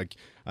that. Like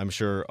I'm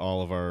sure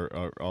all of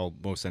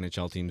most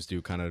NHL teams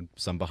do kind of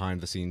some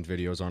behind the scenes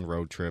videos on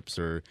road trips,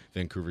 or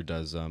Vancouver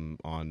does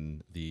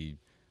on the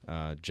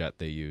jet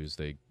they use.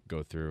 They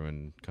go through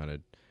and kind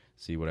of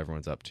see what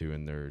everyone's up to,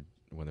 and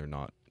when they're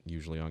not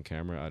usually on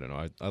camera. I don't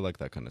know. I like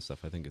that kind of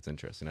stuff. I think it's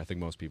interesting. I think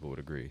most people would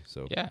agree.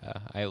 So yeah,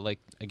 I like,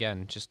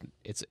 again, just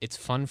it's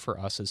fun for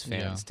us as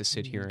fans to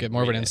sit here get and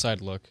more of an rate it.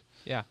 inside look.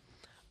 Yeah.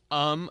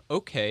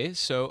 Okay,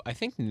 so I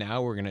think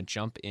now we're gonna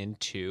jump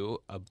into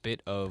a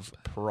bit of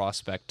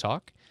prospect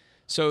talk.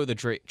 So the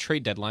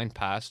trade deadline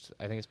passed.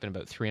 I think it's been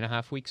about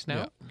 3.5 weeks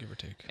now, give or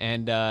take.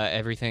 and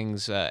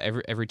everything's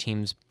every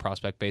team's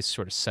prospect base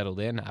sort of settled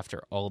in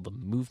after all the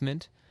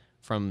movement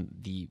from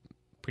the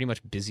pretty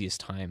much busiest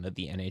time of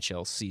the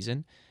NHL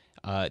season.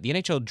 The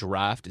NHL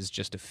draft is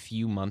just a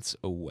few months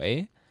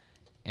away,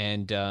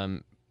 and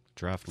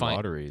draft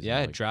lotteries. Yeah,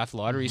 like draft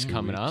lotteries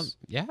coming up. weeks.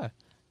 Yeah,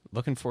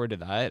 looking forward to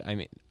that. I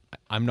mean,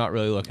 I'm not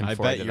really looking I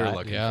forward bet to you're that.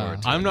 looking Yeah.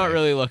 forward to I'm it, not Nick.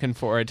 really looking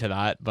forward to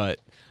that, but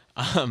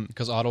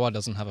Because Ottawa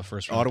doesn't have a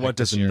first round. Ottawa pick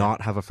this does year.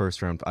 not have a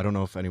first round. I don't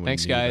know if anyone.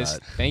 Thanks, knew guys.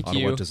 that. Thank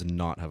Ottawa you. does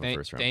not have a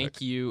first round thank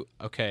pick. you.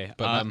 Okay,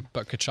 But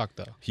Kachuk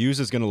though. Hughes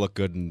is going to look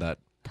good in that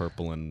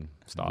purple and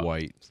Stop.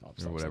 white Stop,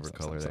 or whatever stop,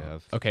 color stop. they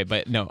have. Okay,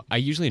 but no, I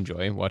usually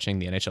enjoy watching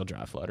the NHL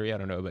draft lottery. I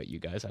don't know about you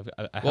guys. I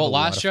have Well, a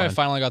lot last of year I fun.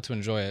 finally got to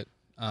enjoy it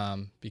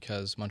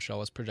because Montreal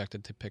was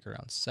projected to pick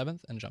around 7th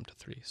and jump to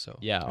 3. So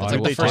Yeah, It's like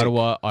Ottawa, the first-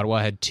 Ottawa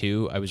had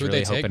 2. I was who'd really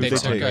they take? hoping They for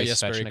took Andrei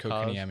Jesperi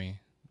Svechnikov. Kotkaniemi.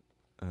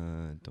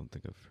 Don't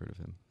think I've heard of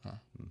him.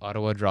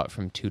 Ottawa dropped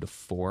from 2 to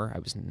 4. I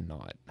was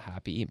not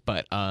happy,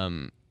 but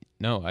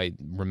no, I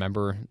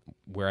remember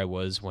where I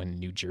was when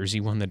New Jersey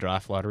won the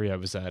draft lottery. I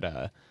was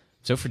at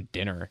for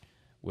dinner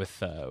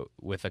with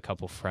a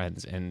couple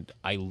friends, and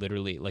I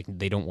literally, like,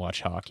 they don't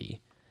watch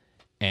hockey,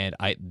 and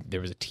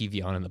there was a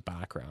TV on in the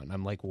background.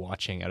 I'm like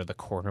watching out of the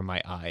corner of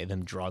my eye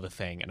them draw the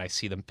thing, and I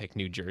see them pick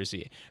New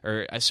Jersey.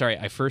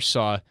 I first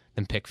saw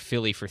them pick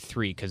Philly for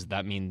 3 because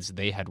that means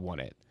they had won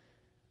it.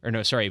 Or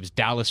no, sorry, it was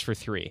Dallas for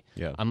 3.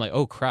 Yeah. I'm like,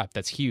 oh crap,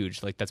 that's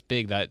huge. Like, that's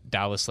big that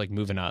Dallas, like,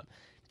 moving up.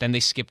 Then they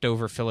skipped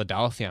over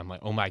Philadelphia. I'm like,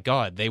 oh my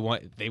God, they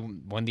won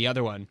the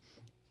other one.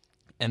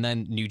 And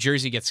then New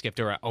Jersey gets skipped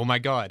over. Oh my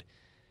God.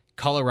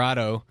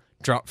 Colorado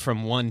dropped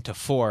from 1 to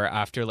 4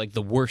 after, like,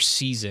 the worst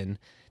season.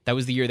 That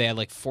was the year they had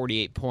like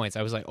 48 points.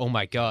 I was like, oh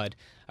my God.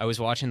 I was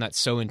watching that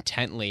so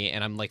intently,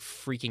 and I'm like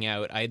freaking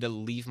out. I had to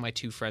leave my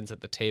 2 friends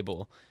at the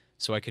table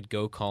so I could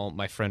go call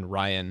my friend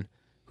Ryan,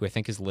 who I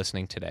think is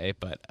listening today,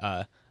 but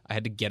I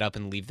had to get up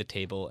and leave the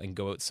table and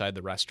go outside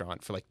the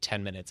restaurant for like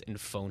 10 minutes and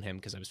phone him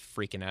because I was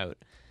freaking out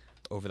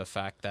over the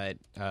fact that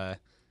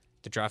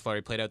the draft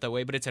lottery played out that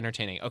way, but it's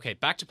entertaining. Okay,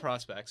 back to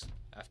prospects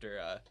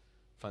after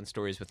fun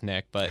stories with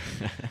Nick, but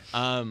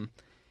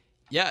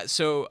yeah,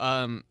 so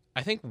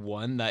I think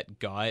one that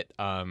got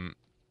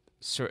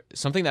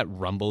something that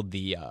rumbled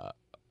the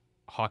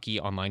hockey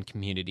online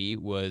community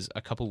was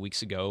a couple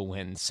weeks ago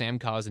when Sam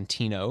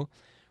Cosentino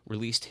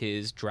released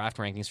his draft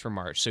rankings for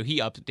March. So he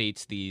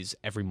updates these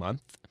every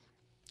month.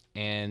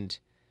 And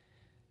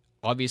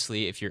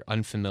obviously, if you're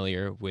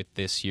unfamiliar with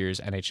this year's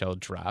NHL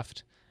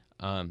draft,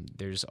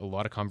 there's a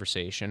lot of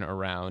conversation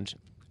around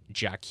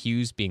Jack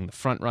Hughes being the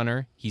front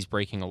runner. He's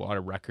breaking a lot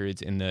of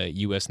records in the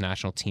U.S.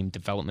 National Team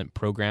Development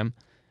Program.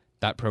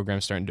 That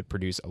program's starting to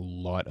produce a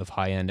lot of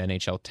high-end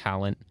NHL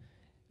talent.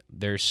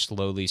 They're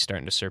slowly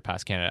starting to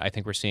surpass Canada. I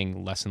think we're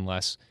seeing less and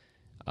less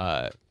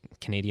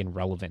Canadian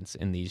relevance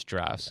in these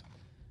drafts.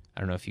 I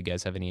don't know if you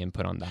guys have any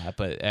input on that,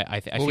 but I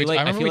feel like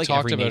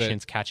every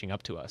nation's catching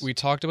up to us. We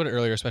talked about it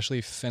earlier,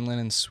 especially Finland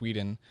and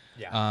Sweden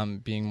Yeah.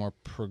 being more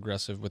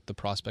progressive with the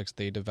prospects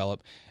they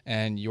develop.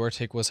 And your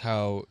take was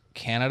how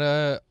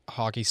Canada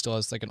hockey still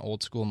has like an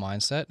old school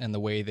mindset, and the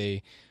way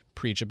they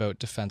preach about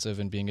defensive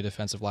and being a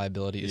defensive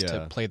liability is to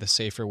Yeah. play the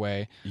safer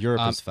way.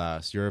 Europe is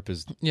fast. Europe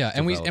is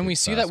And we developing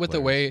see that fast with the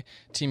players. way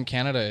Team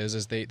Canada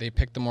is they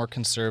pick the more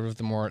conservative,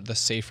 the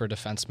safer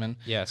defenseman.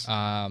 Yes.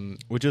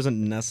 which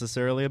isn't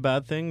necessarily a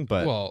bad thing,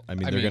 but Well, I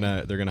mean I they're mean, gonna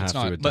have it's to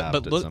not. adapt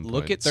But at look- some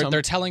look point. at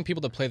They're telling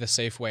people to play the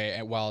safe way,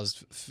 while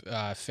as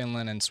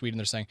Finland and Sweden,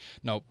 they're saying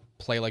no,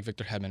 play like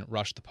Victor Hedman,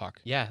 rush the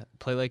puck. Yeah,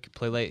 play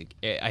like.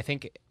 I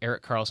think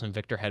Erik Karlsson,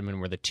 Victor Hedman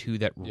were the 2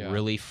 that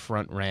really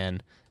front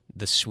ran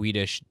the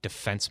Swedish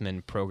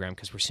defenseman program,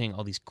 because we're seeing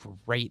all these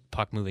great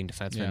puck moving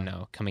defensemen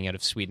now coming out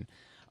of Sweden.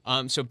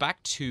 So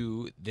back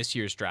to this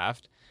year's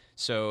draft.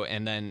 So,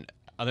 and then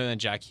other than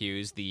Jack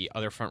Hughes, the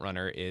other front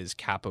runner is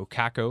Capo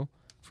Kakko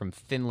from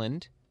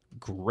Finland.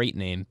 Great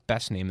name,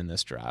 best name in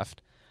this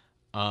draft.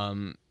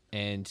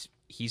 And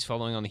he's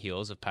following on the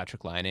heels of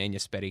Patrik Laine and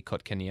Jesperi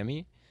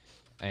Kotkaniemi,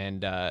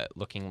 and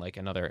looking like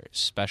another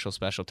special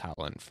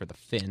talent for the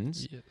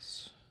Finns.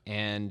 Yes.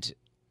 And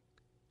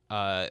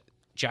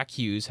Jack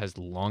Hughes has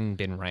long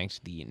been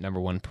ranked the number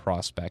 1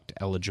 prospect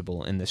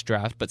eligible in this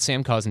draft, but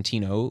Sam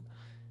Cosentino,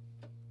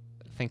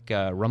 I think,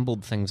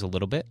 rumbled things a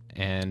little bit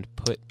and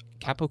put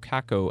Capo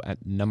Kakko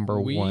at number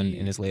 1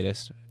 in his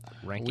latest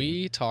ranking.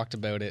 We talked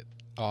about it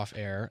off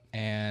air,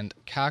 and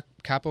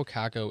Capo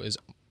Caco is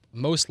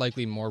most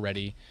likely more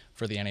ready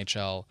for the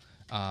NHL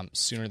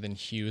sooner than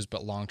Hughes,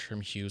 but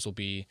long-term Hughes will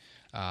be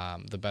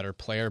the better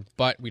player.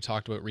 But we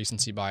talked about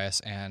recency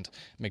bias and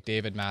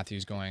McDavid,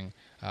 Matthews going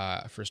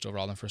first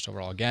overall, then first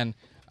overall again.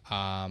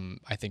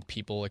 I think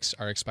people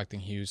are expecting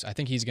Hughes. I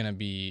think he's going to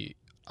be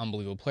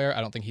unbelievable player.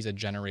 I don't think he's a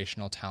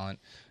generational talent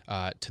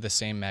to the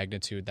same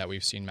magnitude that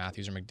we've seen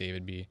Matthews or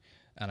McDavid be.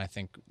 And I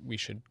think we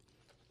should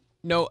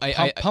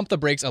pump the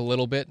brakes a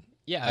little bit.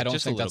 Yeah, I don't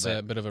just think a that's little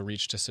a bit of a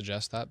reach to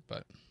suggest that,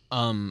 but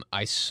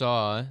I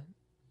saw.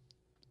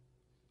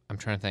 I'm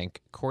trying to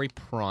think. Corey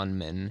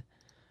Pronman,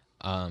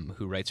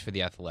 who writes for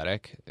The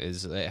Athletic,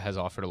 has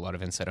offered a lot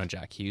of insight on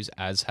Jack Hughes,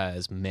 as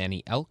has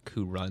Manny Elk,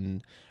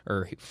 who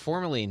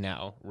formerly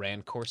now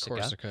ran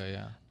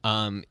Corsica.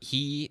 Yeah.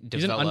 He's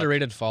an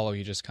underrated follow.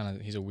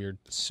 He's a weird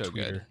so tweeter.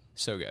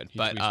 good. He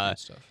But tweets weird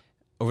stuff.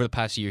 over the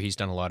past year, he's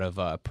done a lot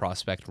of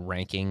prospect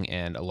ranking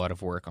and a lot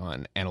of work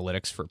on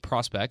analytics for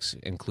prospects,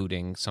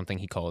 including something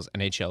he calls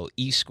NHL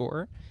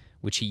eScore,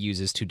 which he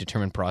uses to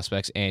determine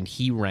prospects. And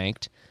he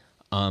ranked,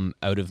 out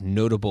of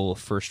notable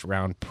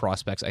first-round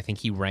prospects, I think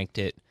he ranked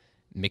it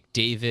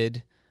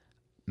McDavid,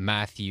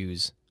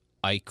 Matthews,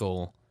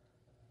 Eichel,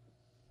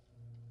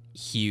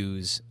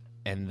 Hughes,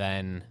 and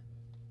then...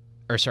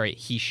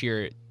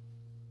 Hischier...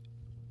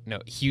 No,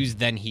 Hughes,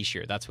 then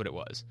Hischier. That's what it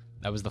was.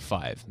 That was the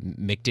 5.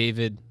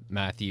 McDavid,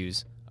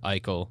 Matthews,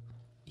 Eichel,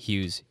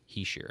 Hughes,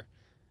 Hischier,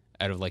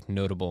 out of like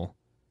notable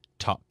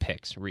top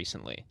picks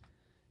recently.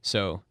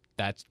 So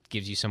that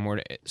gives you some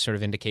more sort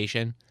of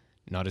indication.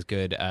 Not as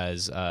good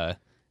as the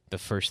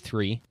first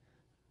 3,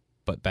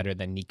 but better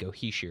than Nico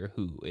Hischier,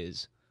 who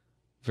is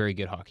a very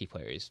good hockey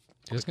player.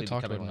 He doesn't get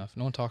talked about enough.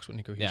 No one talks about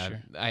Nico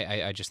Hischier. Yeah,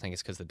 I just think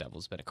it's because the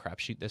Devils been a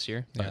crapshoot this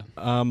year. Yeah.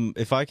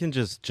 If I can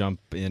just jump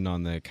in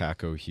on the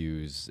Caco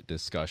Hughes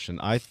discussion,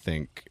 I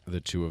think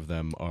the two of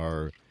them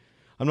are.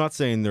 I'm not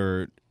saying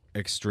they're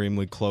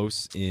extremely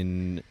close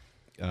in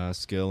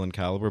skill and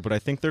caliber, but I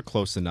think they're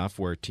close enough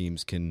where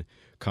teams can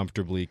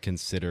comfortably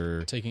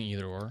consider taking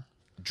either or.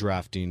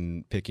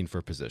 Picking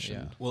for position.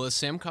 Yeah. Well, as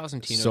Sam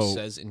Cosentino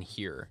says in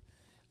here,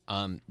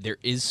 there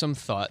is some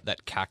thought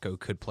that Caco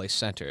could play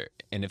center,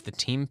 and if the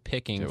team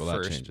picking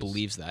first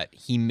believes that,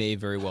 he may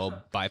very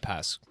well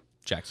bypass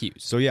Jack Hughes.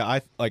 So yeah,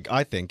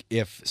 I think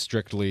if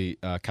strictly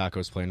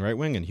Caco's playing right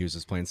wing and Hughes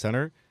is playing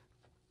center,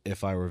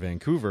 if I were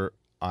Vancouver,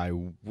 I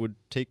would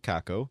take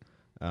Caco.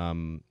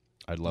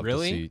 I'd love to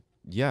see.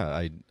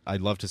 Yeah,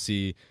 I'd love to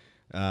see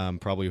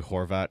probably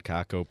Horvat,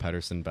 Caco,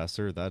 Pettersson,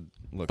 Besser. That'd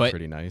look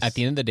pretty nice. At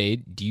the end of the day,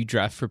 do you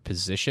draft for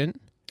position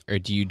or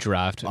do you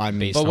draft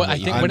based on what I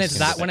think when it's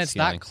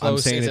that close, I'm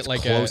saying is it's it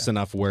like close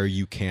enough where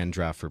you can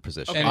draft for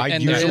position.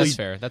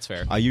 Okay. That's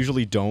fair. I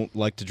usually don't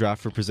like to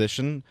draft for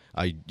position.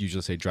 I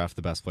usually say draft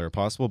the best player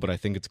possible, but I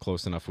think it's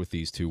close enough with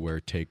these two where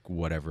take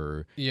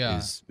whatever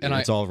is. And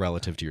it's all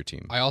relative to your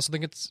team. I also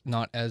think it's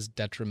not as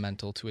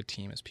detrimental to a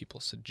team as people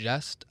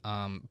suggest.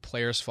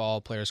 Players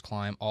fall, players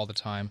climb all the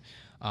time.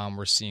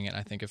 We're seeing it. And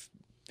I think if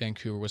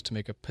Vancouver was to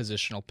make a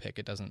positional pick,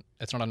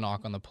 it's not a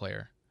knock on the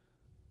player.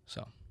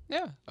 So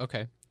yeah,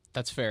 okay.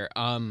 That's fair.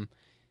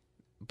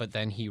 But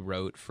then he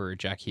wrote for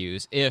Jack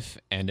Hughes, if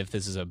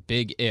this is a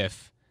big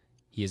if,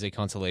 he is a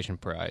consolation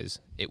prize,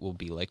 it will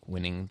be like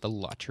winning the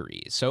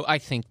lottery. So I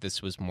think this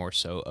was more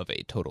so of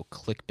a total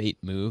clickbait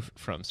move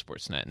from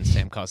Sportsnet and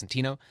Sam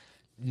Cosentino.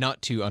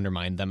 Not to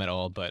undermine them at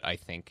all, but I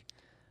think,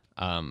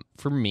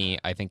 for me,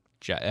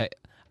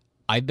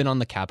 I've been on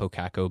the Capo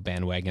Caco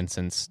bandwagon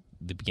since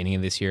the beginning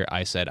of this year.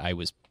 I said I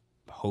was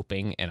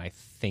hoping, and I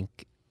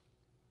think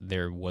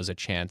there was a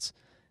chance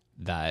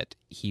that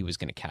he was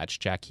going to catch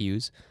Jack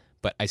Hughes,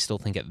 but I still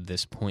think at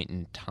this point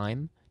in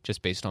time,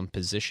 just based on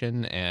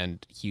position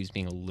and Hughes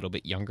being a little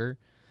bit younger,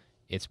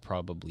 it's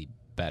probably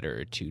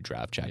better to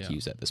draft Jack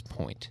Hughes at this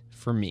point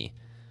for me.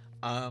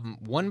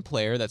 One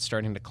player that's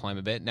starting to climb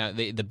a bit now.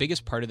 The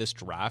biggest part of this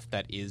draft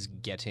that is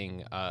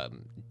getting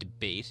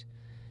debate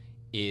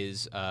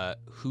is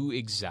who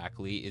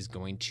exactly is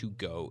going to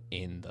go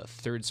in the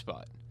third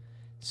spot.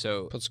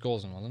 So put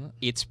Scholes in, wasn't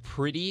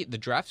it? The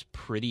draft's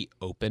pretty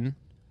open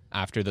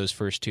after those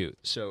first 2.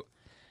 So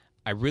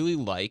I really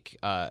like,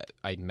 I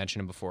mentioned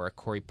him before,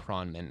 Corey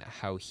Pronman,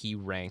 how he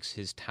ranks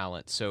his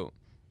talent. So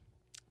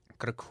I've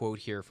got a quote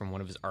here from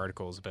one of his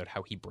articles about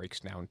how he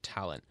breaks down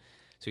talent.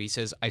 So he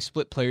says, I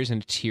split players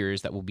into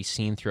tiers that will be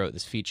seen throughout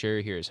this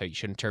feature. Here's how you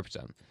should interpret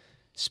them.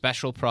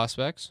 Special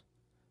prospects,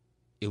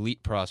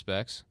 elite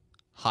prospects,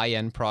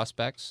 high-end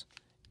prospects,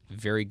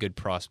 very good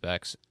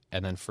prospects,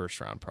 and then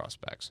first-round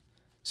prospects.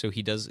 So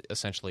he does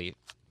essentially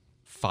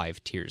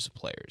 5 tiers of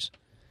players.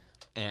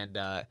 And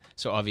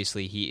so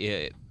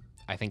obviously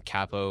I think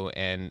Capo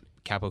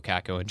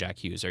Caco and Jack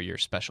Hughes are your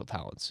special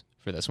talents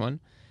for this one.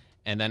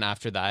 And then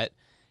after that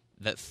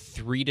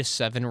 3 to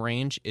 7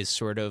 range is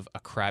sort of a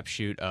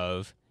crapshoot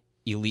of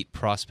elite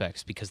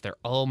prospects because they're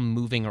all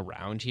moving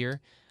around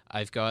here.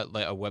 I've got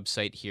a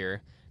website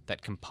here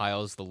that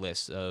compiles the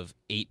list of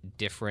 8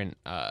 different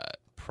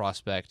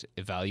prospect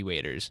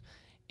evaluators.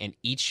 and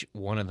each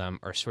one of them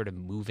are sort of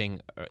moving.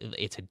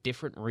 It's a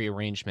different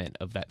rearrangement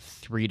of that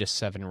 3 to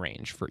 7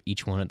 range for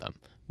each one of them,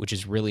 which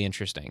is really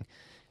interesting.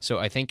 So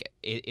I think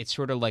it's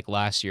sort of like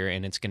last year,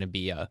 and it's going to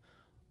be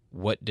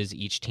what does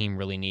each team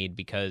really need?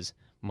 Because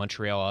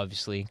Montreal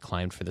obviously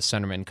climbed for the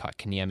centerman, caught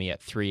Kanyemi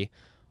at 3.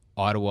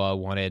 Ottawa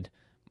wanted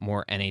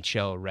more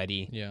NHL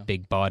ready,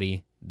 big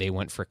body. They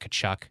went for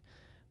Tkachuk.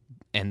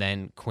 And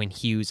then Quinn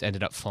Hughes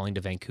ended up falling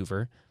to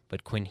Vancouver.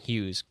 But Quinn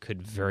Hughes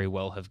could very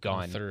well have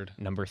gone third.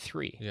 number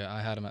 3. Yeah,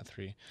 I had him at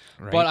 3.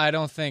 Right? But I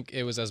don't think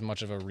it was as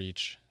much of a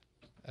reach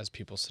as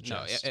people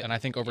suggest. And I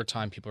think over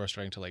time people are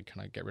starting to like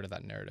kind of get rid of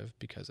that narrative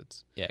because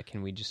it's... Yeah,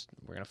 can we just...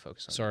 We're going to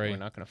focus on... Sorry. We're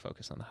not going to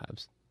focus on the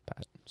Habs,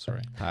 Pat.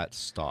 Sorry. Pat,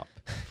 stop.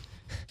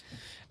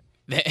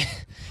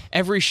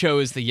 Every show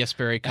is the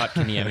Jesperi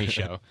Kotkaniemi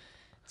show.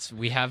 So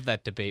we have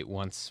that debate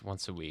once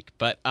a week.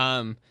 But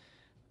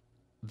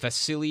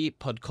Vasily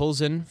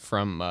Podkolzin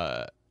from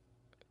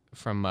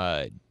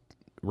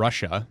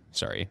Russia,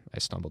 sorry, I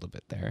stumbled a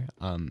bit there.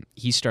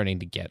 He's starting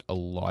to get a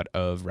lot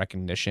of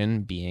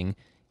recognition, being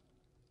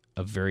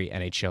a very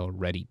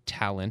NHL-ready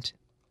talent.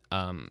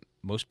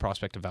 Most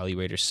prospect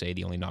evaluators say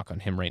the only knock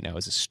on him right now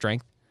is his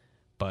strength.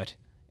 But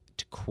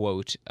to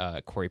quote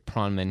Corey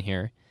Pronman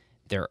here,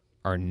 there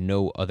are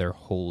no other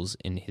holes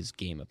in his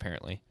game,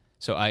 apparently.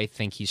 So I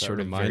think he's sort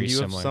of very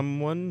similar. Remind you of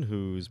someone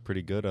who's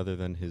pretty good other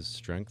than his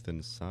strength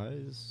and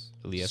size?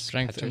 Elias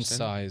Strength Pettersson. and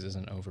size is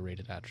an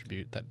overrated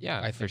attribute that Yeah,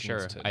 I for think sure.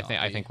 needs to I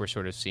not think we're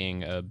sort of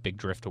seeing a big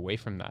drift away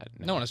from that.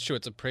 No, it's true.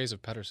 It's a praise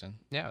of Pettersson.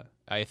 Yeah,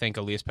 I think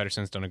Elias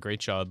Pettersson's done a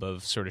great job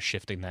of sort of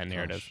shifting that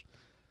narrative.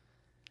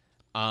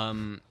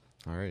 All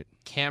right.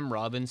 Cam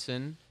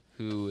Robinson,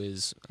 who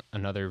is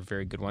another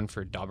very good one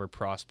for Dauber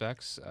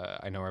prospects.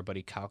 I know our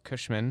buddy Kyle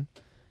Cushman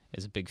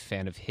is a big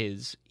fan of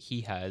his.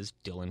 He has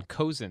Dylan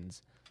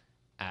Cozens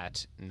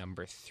at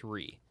number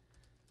 3,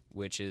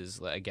 which is,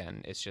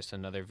 again, it's just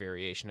another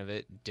variation of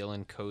it.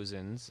 Dylan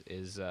Cozens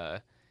is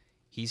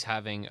he's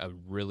having a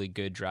really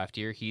good draft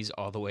year. He's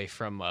all the way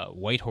from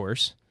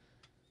Whitehorse,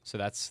 so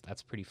that's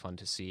pretty fun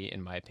to see,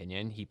 in my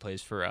opinion. He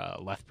plays for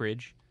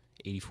Lethbridge,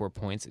 84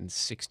 points in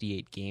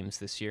 68 games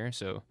this year,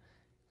 so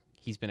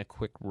he's been a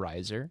quick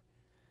riser.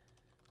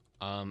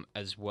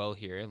 As well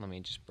here, let me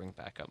just bring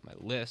back up my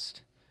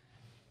list.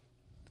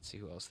 Let's see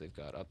who else they've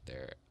got up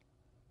there.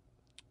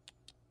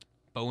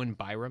 Bowen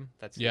Byram,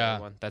 that's the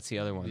other one. That's the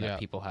other one that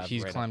people have.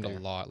 He's right climbed up a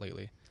there. lot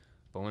lately.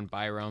 Bowen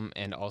Byram,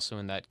 and also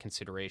in that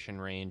consideration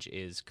range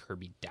is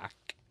Kirby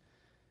Dack.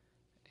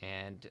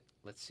 And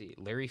let's see,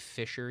 Larry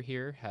Fisher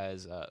here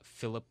has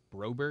Philip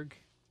Broberg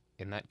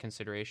in that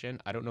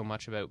consideration. I don't know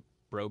much about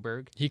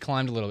Broberg. He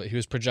climbed a little bit. He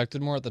was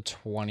projected more at the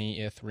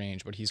 20th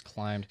range, but he's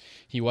climbed.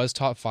 He was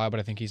top 5, but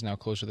I think he's now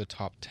closer to the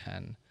top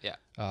 10. Yeah.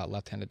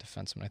 Left-handed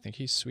defenseman. I think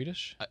he's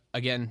Swedish.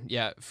 Again,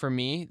 yeah, for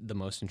me, the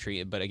most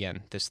intriguing, but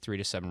again, this 3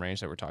 to 7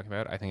 range that we're talking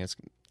about, I think it's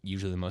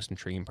usually the most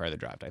intriguing part of the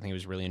draft. I think it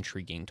was really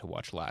intriguing to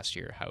watch last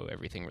year how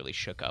everything really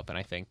shook up, and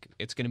I think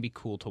it's going to be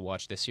cool to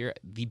watch this year.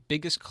 The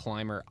biggest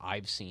climber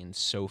I've seen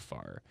so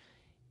far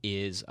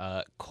is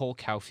Cole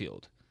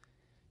Caulfield.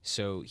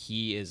 So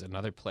he is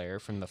another player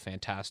from the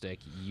fantastic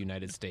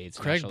United States.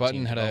 Craig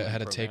Button had a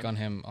program. take on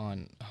him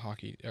on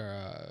hockey.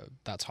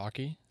 That's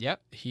hockey. Yep.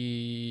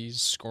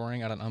 He's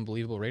scoring at an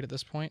unbelievable rate at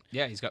this point.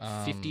 Yeah, he's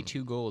got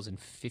 52 goals in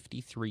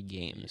 53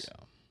 games.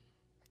 Yeah.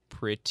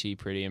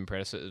 Pretty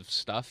impressive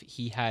stuff.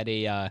 He had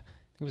I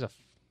think was it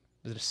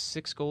a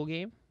 6-goal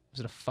game?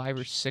 Was it a 5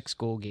 or 6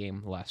 goal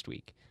game last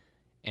week?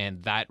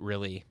 And that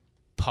really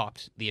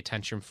popped the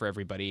attention for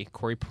everybody.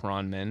 Corey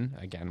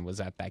Pronman, again, was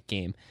at that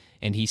game,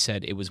 and he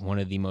said it was one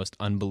of the most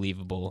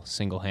unbelievable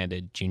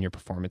single-handed junior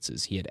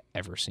performances he had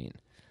ever seen.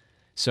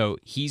 So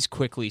he's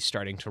quickly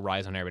starting to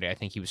rise on everybody. I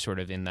think he was sort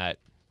of in that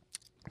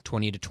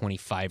 20 to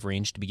 25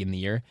 range to begin the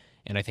year,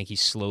 and I think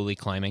he's slowly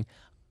climbing.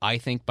 I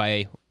think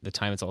by the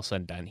time it's all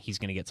said and done, he's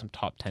going to get some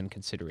top 10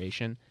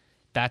 consideration.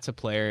 That's a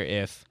player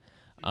if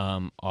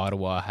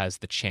Ottawa has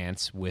the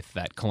chance with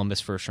that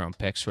Columbus first-round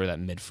pick, or that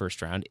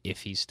mid-first round,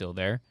 if he's still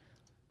there,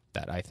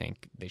 that I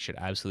think they should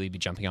absolutely be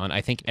jumping on. I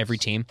think every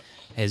team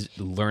is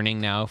learning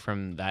now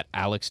from that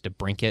Alex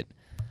DeBrincat.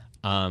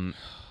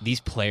 These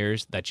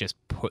players that just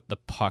put the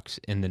pucks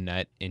in the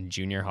net in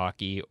junior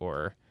hockey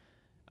or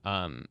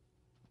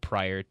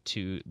prior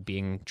to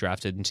being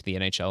drafted into the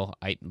NHL,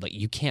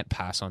 you can't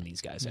pass on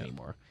these guys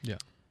anymore. Yeah.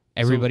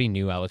 Everybody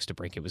knew Alex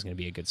DeBrincat was going to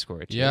be a good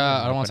scorer too.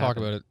 Yeah, I don't want to talk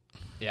about it.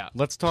 Yeah.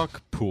 Let's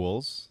talk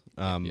pools.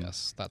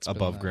 Yes, that's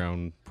above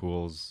ground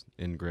pools,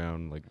 in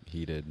ground, like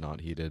heated,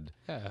 not heated.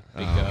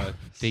 Yeah,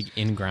 big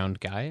in-ground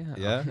guy.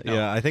 Yeah,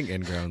 yeah. I think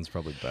in ground's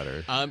probably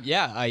better.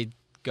 Yeah, I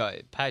got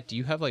Pat. Do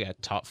you have like a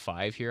top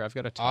 5 here? I've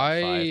got a top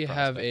 5. I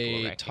have prospect pool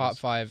a rankings. top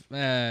 5.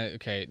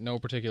 Okay, no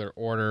particular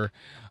order.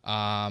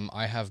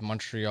 I have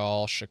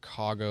Montreal,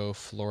 Chicago,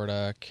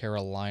 Florida,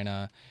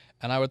 Carolina,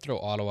 and I would throw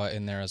Ottawa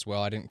in there as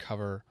well. I didn't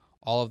cover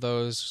all of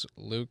those.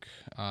 Luke,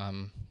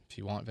 if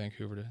you want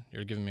Vancouver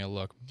you're giving me a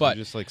look, but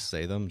you just like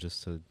say them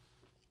just to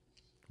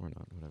or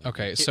not. Whatever.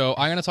 Okay, so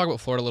I'm going to talk about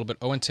Florida a little bit.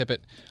 Owen Tippett,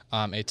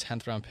 a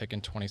 10th round pick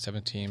in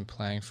 2017,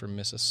 playing for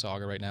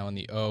Mississauga right now in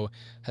the O,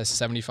 has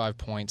 75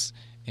 points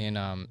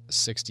in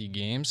 60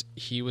 games.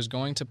 He was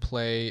going to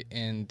play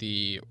in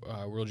the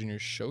World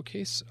Juniors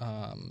Showcase,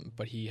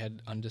 but he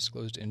had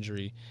undisclosed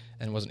injury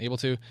and wasn't able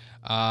to.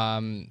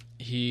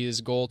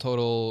 His goal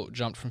total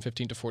jumped from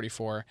 15 to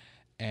 44,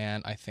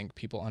 and I think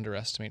people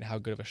underestimate how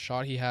good of a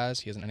shot he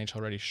has. He has an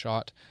NHL-ready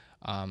shot.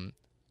 I'm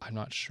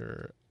not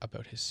sure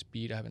about his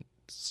speed. I haven't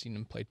seen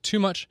him play too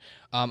much.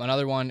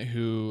 Another one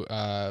who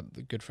a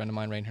good friend of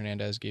mine, Rain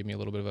Hernandez, gave me a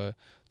little bit of a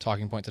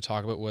talking point to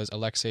talk about was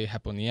Alexei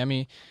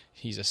Heponiemi.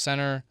 He's a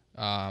center,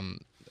 a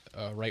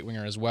right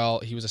winger as well.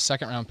 He was a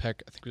second-round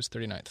pick. I think it was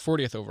 39th,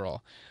 40th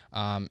overall.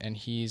 And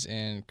he's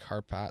in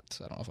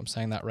Karpat, I don't know if I'm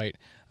saying that right,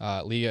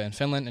 Liga in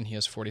Finland, and he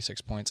has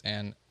 46 points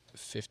and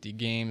 50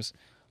 games.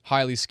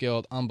 Highly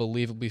skilled,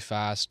 unbelievably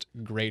fast,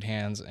 great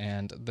hands,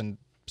 and the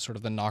sort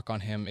of the knock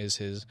on him is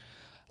his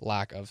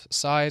lack of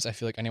size. I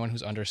feel like anyone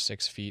who's under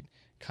 6 feet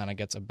kind of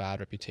gets a bad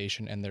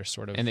reputation, and they're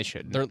sort of... And they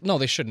shouldn't.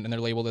 They shouldn't, and they're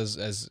labeled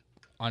as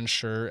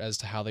unsure as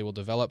to how they will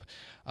develop.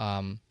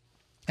 And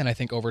I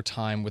think over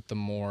time, with the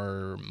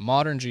more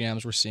modern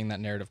GMs, we're seeing that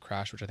narrative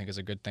crash, which I think is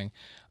a good thing.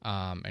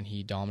 And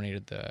he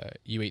dominated the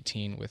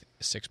U18 with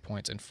 6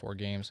 points in 4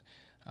 games.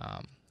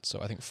 So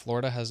I think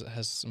Florida has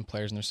some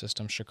players in their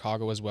system,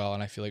 Chicago as well,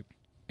 and I feel like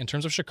in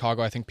terms of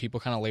Chicago, I think people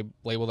kind of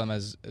label them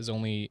as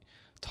only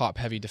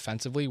top-heavy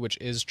defensively, which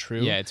is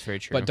true. Yeah, it's very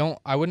true. But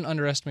I wouldn't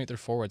underestimate their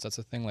forwards. That's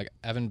the thing. Like,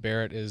 Evan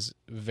Barrett is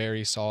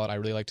very solid. I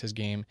really liked his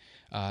game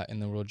in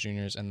the World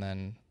Juniors, and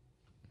then...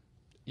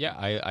 Yeah,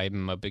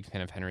 I'm a big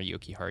fan of Henry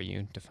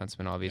Jokiharju,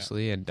 defenseman,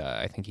 obviously, and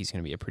I think he's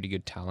going to be a pretty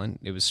good talent.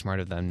 It was smart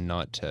of them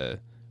not to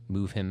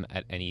move him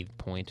at any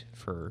point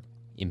for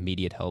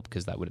immediate help,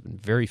 because that would have been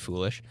very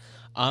foolish.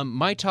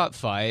 My top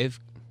 5,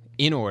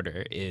 in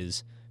order,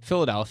 is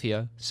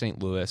Philadelphia,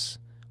 St. Louis,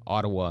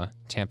 Ottawa,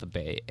 Tampa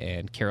Bay,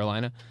 and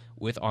Carolina,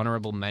 with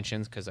honorable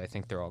mentions because I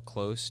think they're all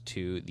close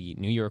to the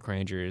New York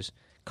Rangers,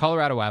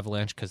 Colorado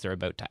Avalanche because they're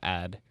about to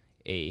add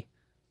a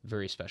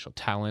very special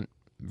talent,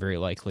 very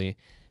likely,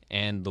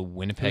 and the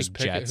Winnipeg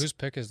Jets. Whose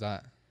pick is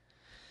that?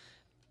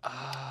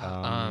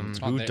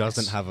 Who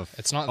doesn't have a...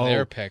 It's not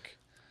their pick.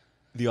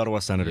 The Ottawa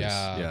Senators.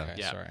 Yeah.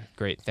 Okay, Yeah. sorry.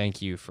 Great.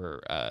 Thank you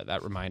for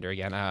that reminder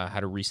again. I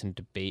had a recent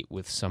debate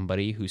with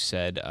somebody who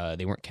said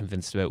they weren't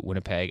convinced about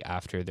Winnipeg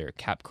after their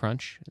cap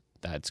crunch.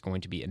 That's going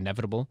to be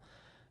inevitable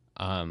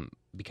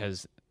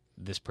because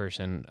this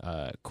person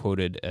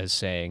quoted as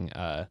saying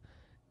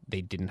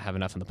they didn't have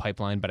enough in the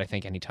pipeline. But I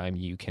think anytime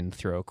you can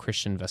throw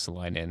Christian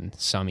Vesalainen,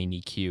 Sami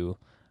Niku,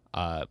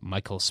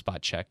 Michael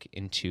Spacek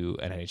into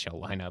an NHL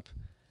lineup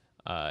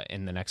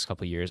in the next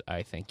couple of years,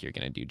 I think you're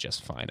going to do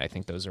just fine. I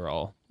think they're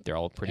all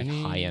pretty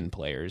high-end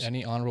players.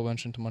 Any honorable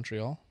mention to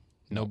Montreal?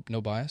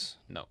 No bias?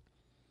 No.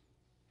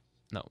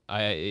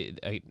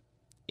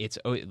 It's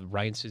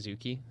Ryan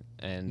Suzuki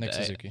and Nick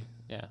Suzuki.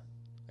 Yeah.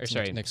 Or It's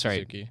sorry, Nick sorry.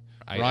 Suzuki.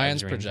 I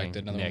Ryan's was arranging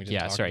projected. Another one we Nick. didn't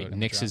Yeah, talk sorry, about in the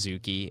Nick draft.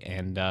 Suzuki,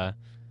 and I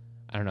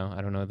don't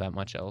know that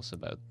much else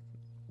about.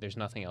 There's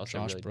nothing else.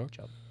 Josh I really Brook?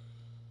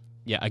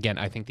 Yeah, again,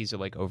 I think these are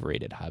like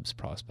overrated Habs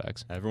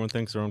prospects. Everyone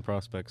thinks their own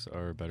prospects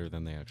are better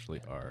than they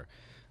actually are.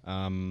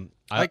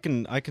 I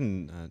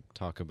can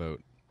talk about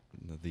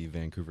the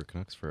Vancouver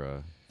Canucks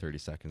for 30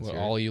 seconds Well,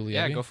 here. all you,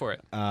 Yeah, go for it.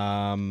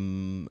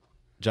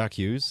 Jack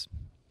Hughes.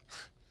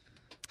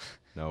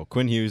 No,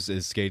 Quinn Hughes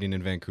is skating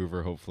in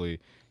Vancouver, hopefully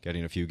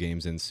getting a few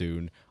games in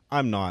soon.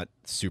 I'm not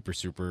super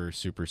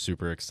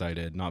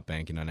excited, not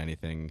banking on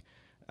anything.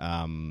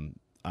 I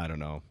don't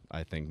know.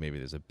 I think maybe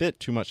there's a bit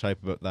too much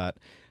hype about that.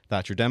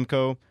 Thatcher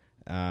Demko,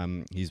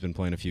 he's been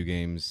playing a few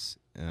games.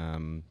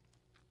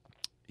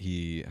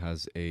 He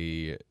has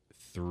a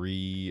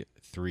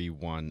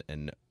 3.31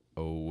 and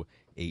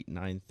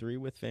 0.893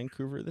 with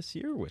Vancouver this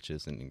year, which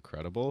isn't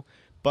incredible.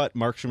 But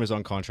Markstrom is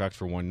on contract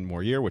for 1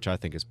 more year, which I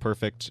think is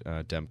perfect.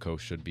 Demko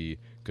should be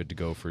good to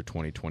go for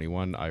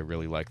 2021. I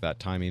really like that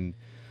timing.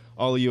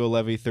 Olli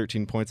Juolevi,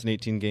 13 points in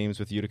 18 games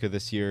with Utica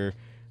this year.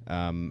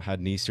 Had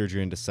knee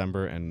surgery in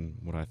December, and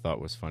what I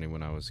thought was funny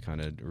when I was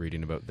kind of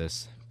reading about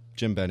this,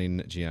 Jim Benning,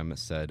 GM,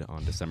 said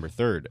on December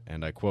 3rd,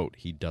 and I quote,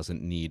 he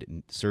doesn't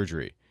need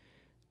surgery.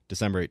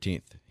 December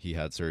 18th, he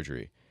had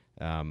surgery.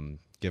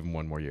 Give him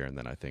 1 more year, and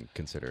then I think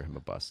consider him a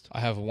bust.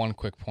 I have one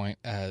quick point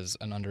as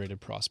an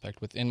underrated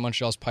prospect. Within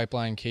Montreal's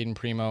pipeline, Caden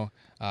Primo,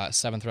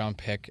 7th-round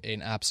pick,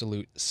 an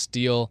absolute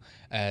steal,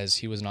 as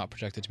he was not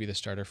projected to be the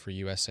starter for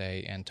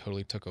USA and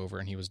totally took over,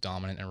 and he was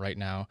dominant. And right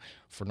now,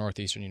 for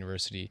Northeastern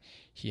University,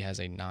 he has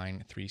a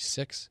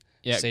 9.36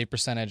 save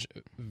percentage.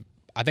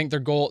 I think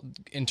their goal,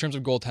 in terms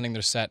of goaltending,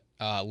 they're set.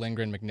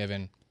 Lindgren,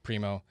 McNiven,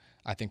 Primo.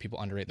 I think people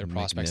underrate their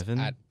prospects.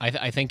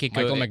 I think it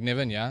Michael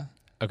McNiven, yeah.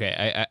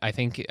 Okay, I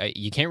think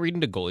you can't read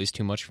into goalies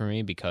too much for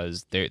me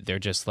because they're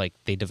just like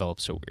they develop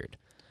so weird.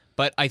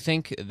 But I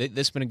think this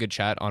has been a good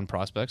chat on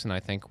prospects, and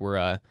I think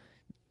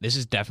this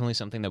is definitely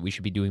something that we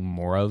should be doing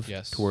more of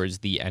towards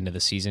the end of the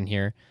season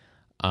here,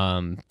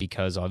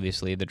 because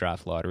obviously the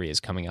draft lottery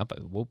is coming up.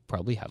 We'll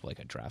probably have like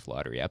a draft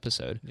lottery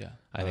episode. Yeah,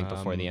 I think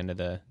before the end of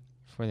the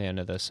before the end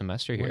of the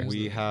semester here.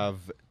 We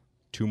have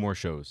 2 more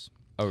shows.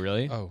 Oh,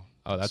 really? Oh,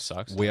 Oh, that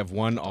sucks. We have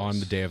one on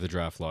the day of the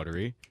draft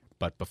lottery,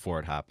 but before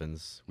it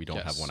happens, we don't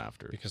have yes, one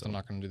after. because so. I'm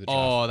not going to do the draft.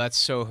 Oh, that's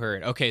so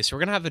hurt. Okay, so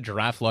we're gonna have the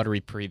draft lottery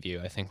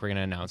preview. I think we're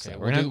gonna announce Okay, that.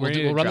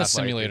 we'll run the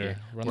simulator.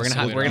 We're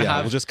gonna yeah,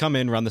 have we'll just come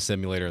in, run the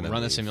simulator, and then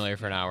run the leave. simulator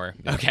for an hour.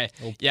 Okay.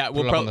 We'll Yeah,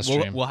 put it up on the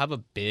stream. we'll have a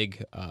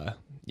big,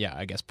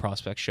 I guess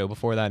prospect show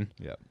before then.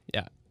 Yeah.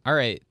 Yeah. All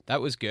right,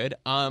 that was good.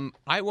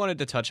 I wanted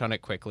to touch on it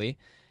quickly.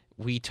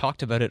 We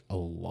talked about it a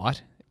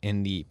lot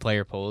in the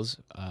player polls.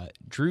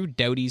 Drew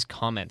Doughty's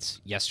comments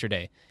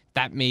yesterday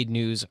that made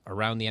news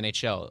around the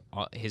NHL.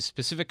 His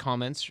specific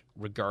comments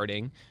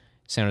regarding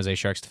San Jose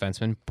Sharks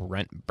defenseman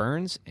Brent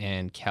Burns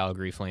and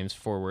Calgary Flames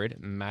forward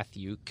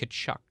Matthew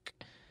Tkachuk.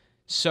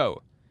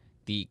 So,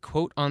 the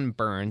quote on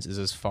Burns is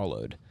as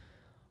followed.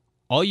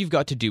 All you've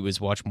got to do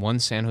is watch one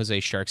San Jose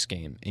Sharks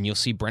game, and you'll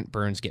see Brent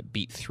Burns get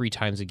beat 3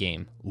 times a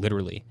game,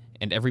 literally,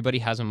 and everybody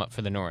has him up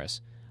for the Norris.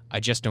 I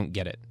just don't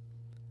get it.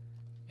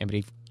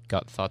 Anybody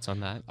got thoughts on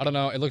that? I don't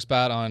know. It looks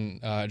bad on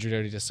Drew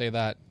Doughty to say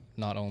that.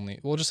 Not only,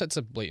 well, just it's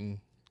a blatant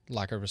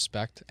lack of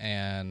respect,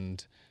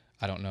 and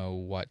I don't know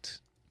what.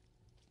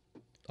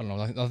 I don't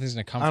know. Nothing's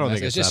gonna come I from don't this.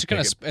 think It's it's just that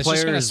gonna. big. It's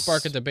just gonna Players-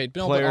 spark a debate.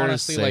 No, but players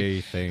honestly, say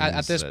like things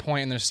at this that-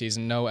 point in their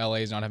season, no, LA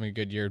is not having a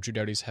good year. Drew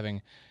Doughty's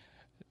having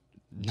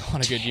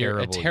not a good year,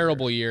 a Terrible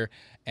terrible year,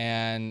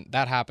 and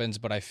that happens.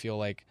 But I feel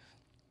like.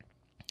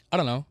 I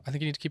don't know. I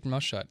think you need to keep your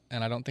mouth shut,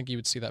 and I don't think you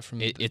would see that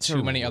from It's too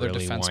a many other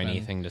really whiny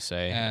defensemen. thing to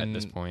say at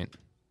this And- point.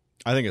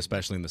 I think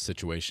especially in the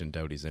situation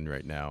Doughty's in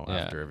right now Yeah.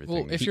 after everything.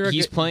 Well, if you're a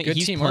he's good, playing, good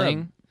he's team, or a-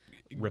 playing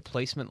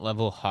replacement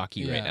level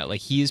hockey right Yeah. now.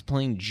 Like he is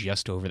playing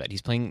just over that.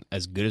 He's playing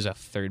as good as a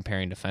third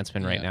pairing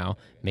defenseman right Yeah. now,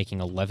 making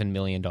 $11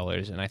 million.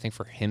 And I think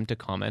for him to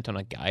comment on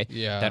a guy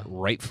Yeah. that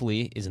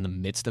rightfully is in the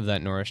midst of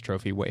that Norris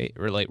Trophy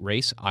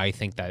race, I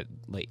think that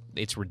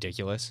it's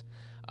ridiculous.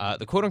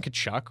 The quote on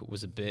Tkachuk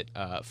was a bit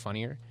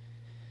funnier.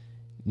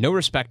 No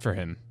respect for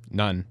him,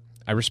 none.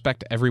 I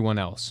respect everyone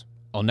else.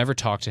 I'll never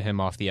talk to him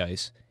off the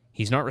ice.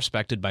 He's not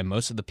respected by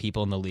most of the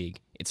people in the league.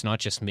 It's not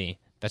just me.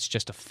 That's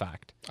just a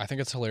fact. I think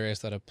it's hilarious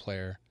that a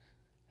player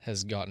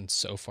has gotten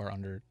so far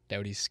under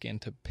Doughty's skin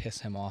to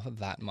piss him off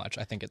that much.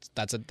 I think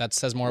that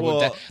says more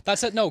Well- about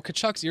that's it. No,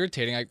 Kachuk's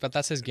irritating, but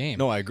that's his game.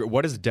 no, I agree.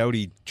 What is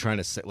Doughty trying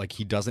to say? Like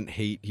he doesn't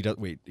hate. He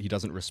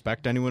doesn't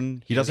respect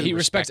anyone. He doesn't. he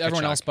respects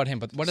everyone Kachuk. else but him.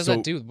 But what does So-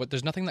 that do? But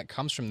there's nothing that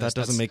comes from this. That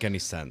doesn't make any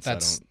sense.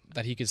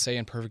 that he could say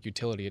in perfect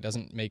utility. It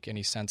doesn't make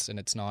any sense, and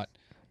it's not.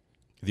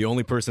 The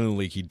only person in the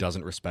league he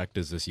doesn't respect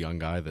is this young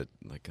guy that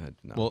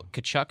no. Well,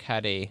 Tkachuk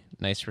had a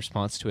nice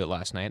response to it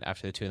last night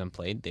after the two of them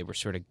played. They were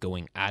sort of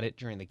going at it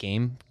during the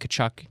game.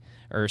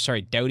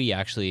 Doughty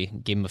actually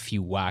gave him a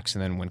few whacks,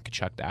 and then when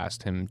Tkachuk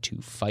asked him to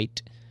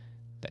fight,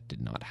 that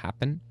did not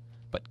happen.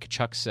 But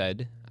Tkachuk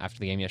said after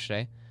the game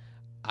yesterday,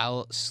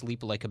 "I'll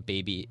sleep like a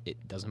baby.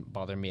 It doesn't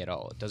bother me at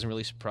all. It doesn't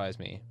really surprise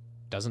me.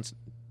 Doesn't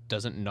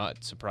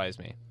not surprise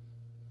me.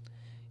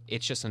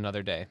 It's just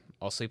another day.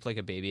 I'll sleep like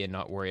a baby and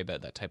not worry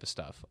about that type of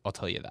stuff. I'll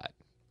tell you that."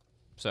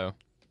 So,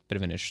 bit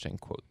of an interesting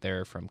quote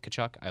there from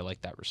Tkachuk. I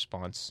like that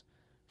response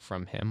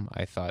from him.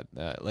 I thought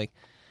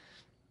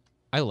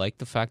I like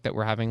the fact that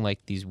we're having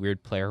like these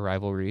weird player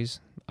rivalries.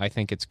 I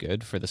think it's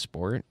good for the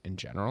sport in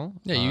general.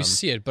 Yeah, you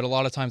see it, but a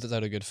lot of times it's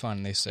out of good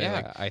fun. They say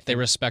Yeah, I they think-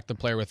 respect the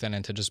player within,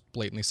 and to just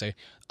blatantly say,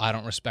 "I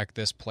don't respect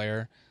this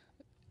player,"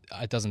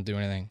 it doesn't do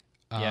anything.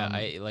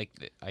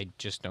 I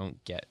just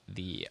don't get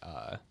the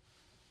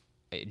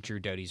Drew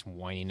Doughty's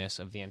whininess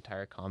of the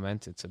entire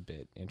comment. It's a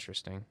bit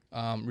interesting.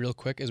 Real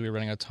quick, as we're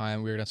running out of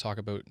time, we're going to talk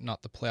about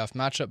not the playoff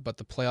matchup, but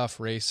the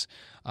playoff race,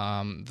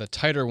 the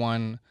tighter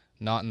one,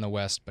 not in the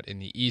West, but in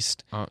the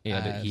East.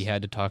 He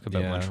had to talk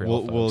about Yeah,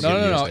 Montreal. we'll folks. get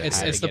No. used to it. It's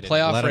Had to the get it.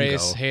 playoff Let 'em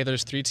race. go. Hey,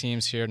 there's 3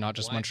 teams here, not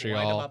just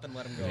Montreal. and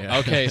let him go. Yeah.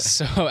 Okay,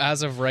 so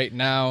as of right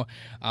now,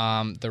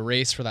 the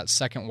race for that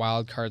second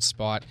wild card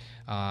spot,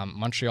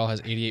 Montreal has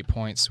 88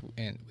 points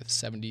with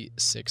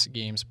 76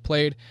 games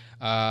played.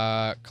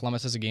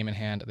 Columbus has a game in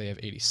hand. They have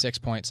 86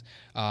 points.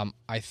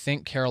 I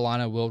think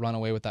Carolina will run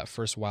away with that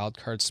first wild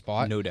card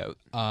spot. No doubt.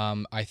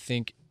 I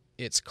think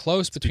it's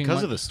close between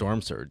because of the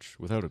storm surge,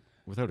 without a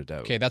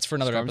doubt. Okay, that's for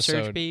another Storm episode.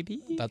 surge,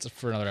 baby. That's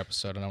for another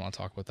episode. I don't want to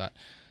talk about that.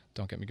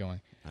 Don't get me going.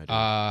 I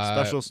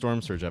do. Special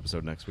storm surge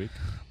episode next week.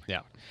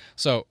 Yeah.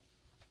 So,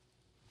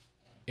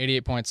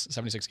 88 points,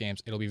 76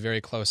 games. It'll be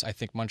very close. I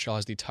think Montreal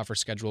has the tougher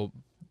schedule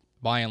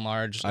by and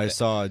large. I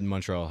saw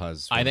Montreal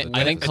has. I think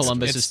it's-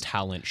 Columbus's it's-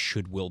 talent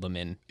should will them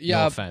in.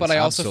 Yeah, no offense. but I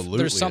also Absolutely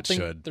there's it something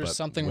should, there's but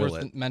something will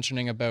worth it?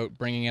 mentioning about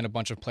bringing in a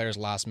bunch of players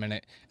last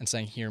minute and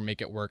saying here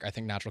make it work. I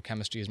think natural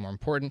chemistry is more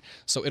important,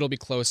 so it'll be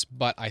close.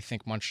 But I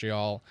think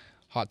Montreal,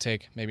 hot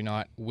take, maybe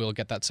not, will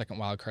get that second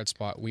wild card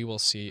spot. We will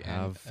see. And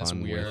Have as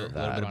fun we with are that. a little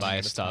bit bit of on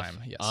bias stuff.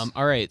 time. Yes.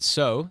 All right,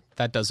 so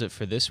that does it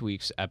for this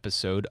week's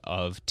episode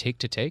of Take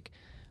to Take.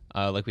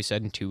 Like we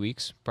said, in 2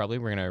 weeks, probably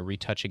we're going to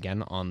retouch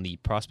again on the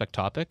prospect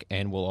topic,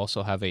 and we'll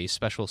also have a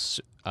special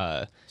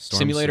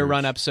simulator Surge.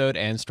 run episode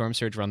and Storm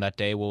Surge run that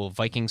day. Will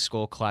Viking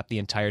Skull clap the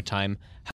entire time?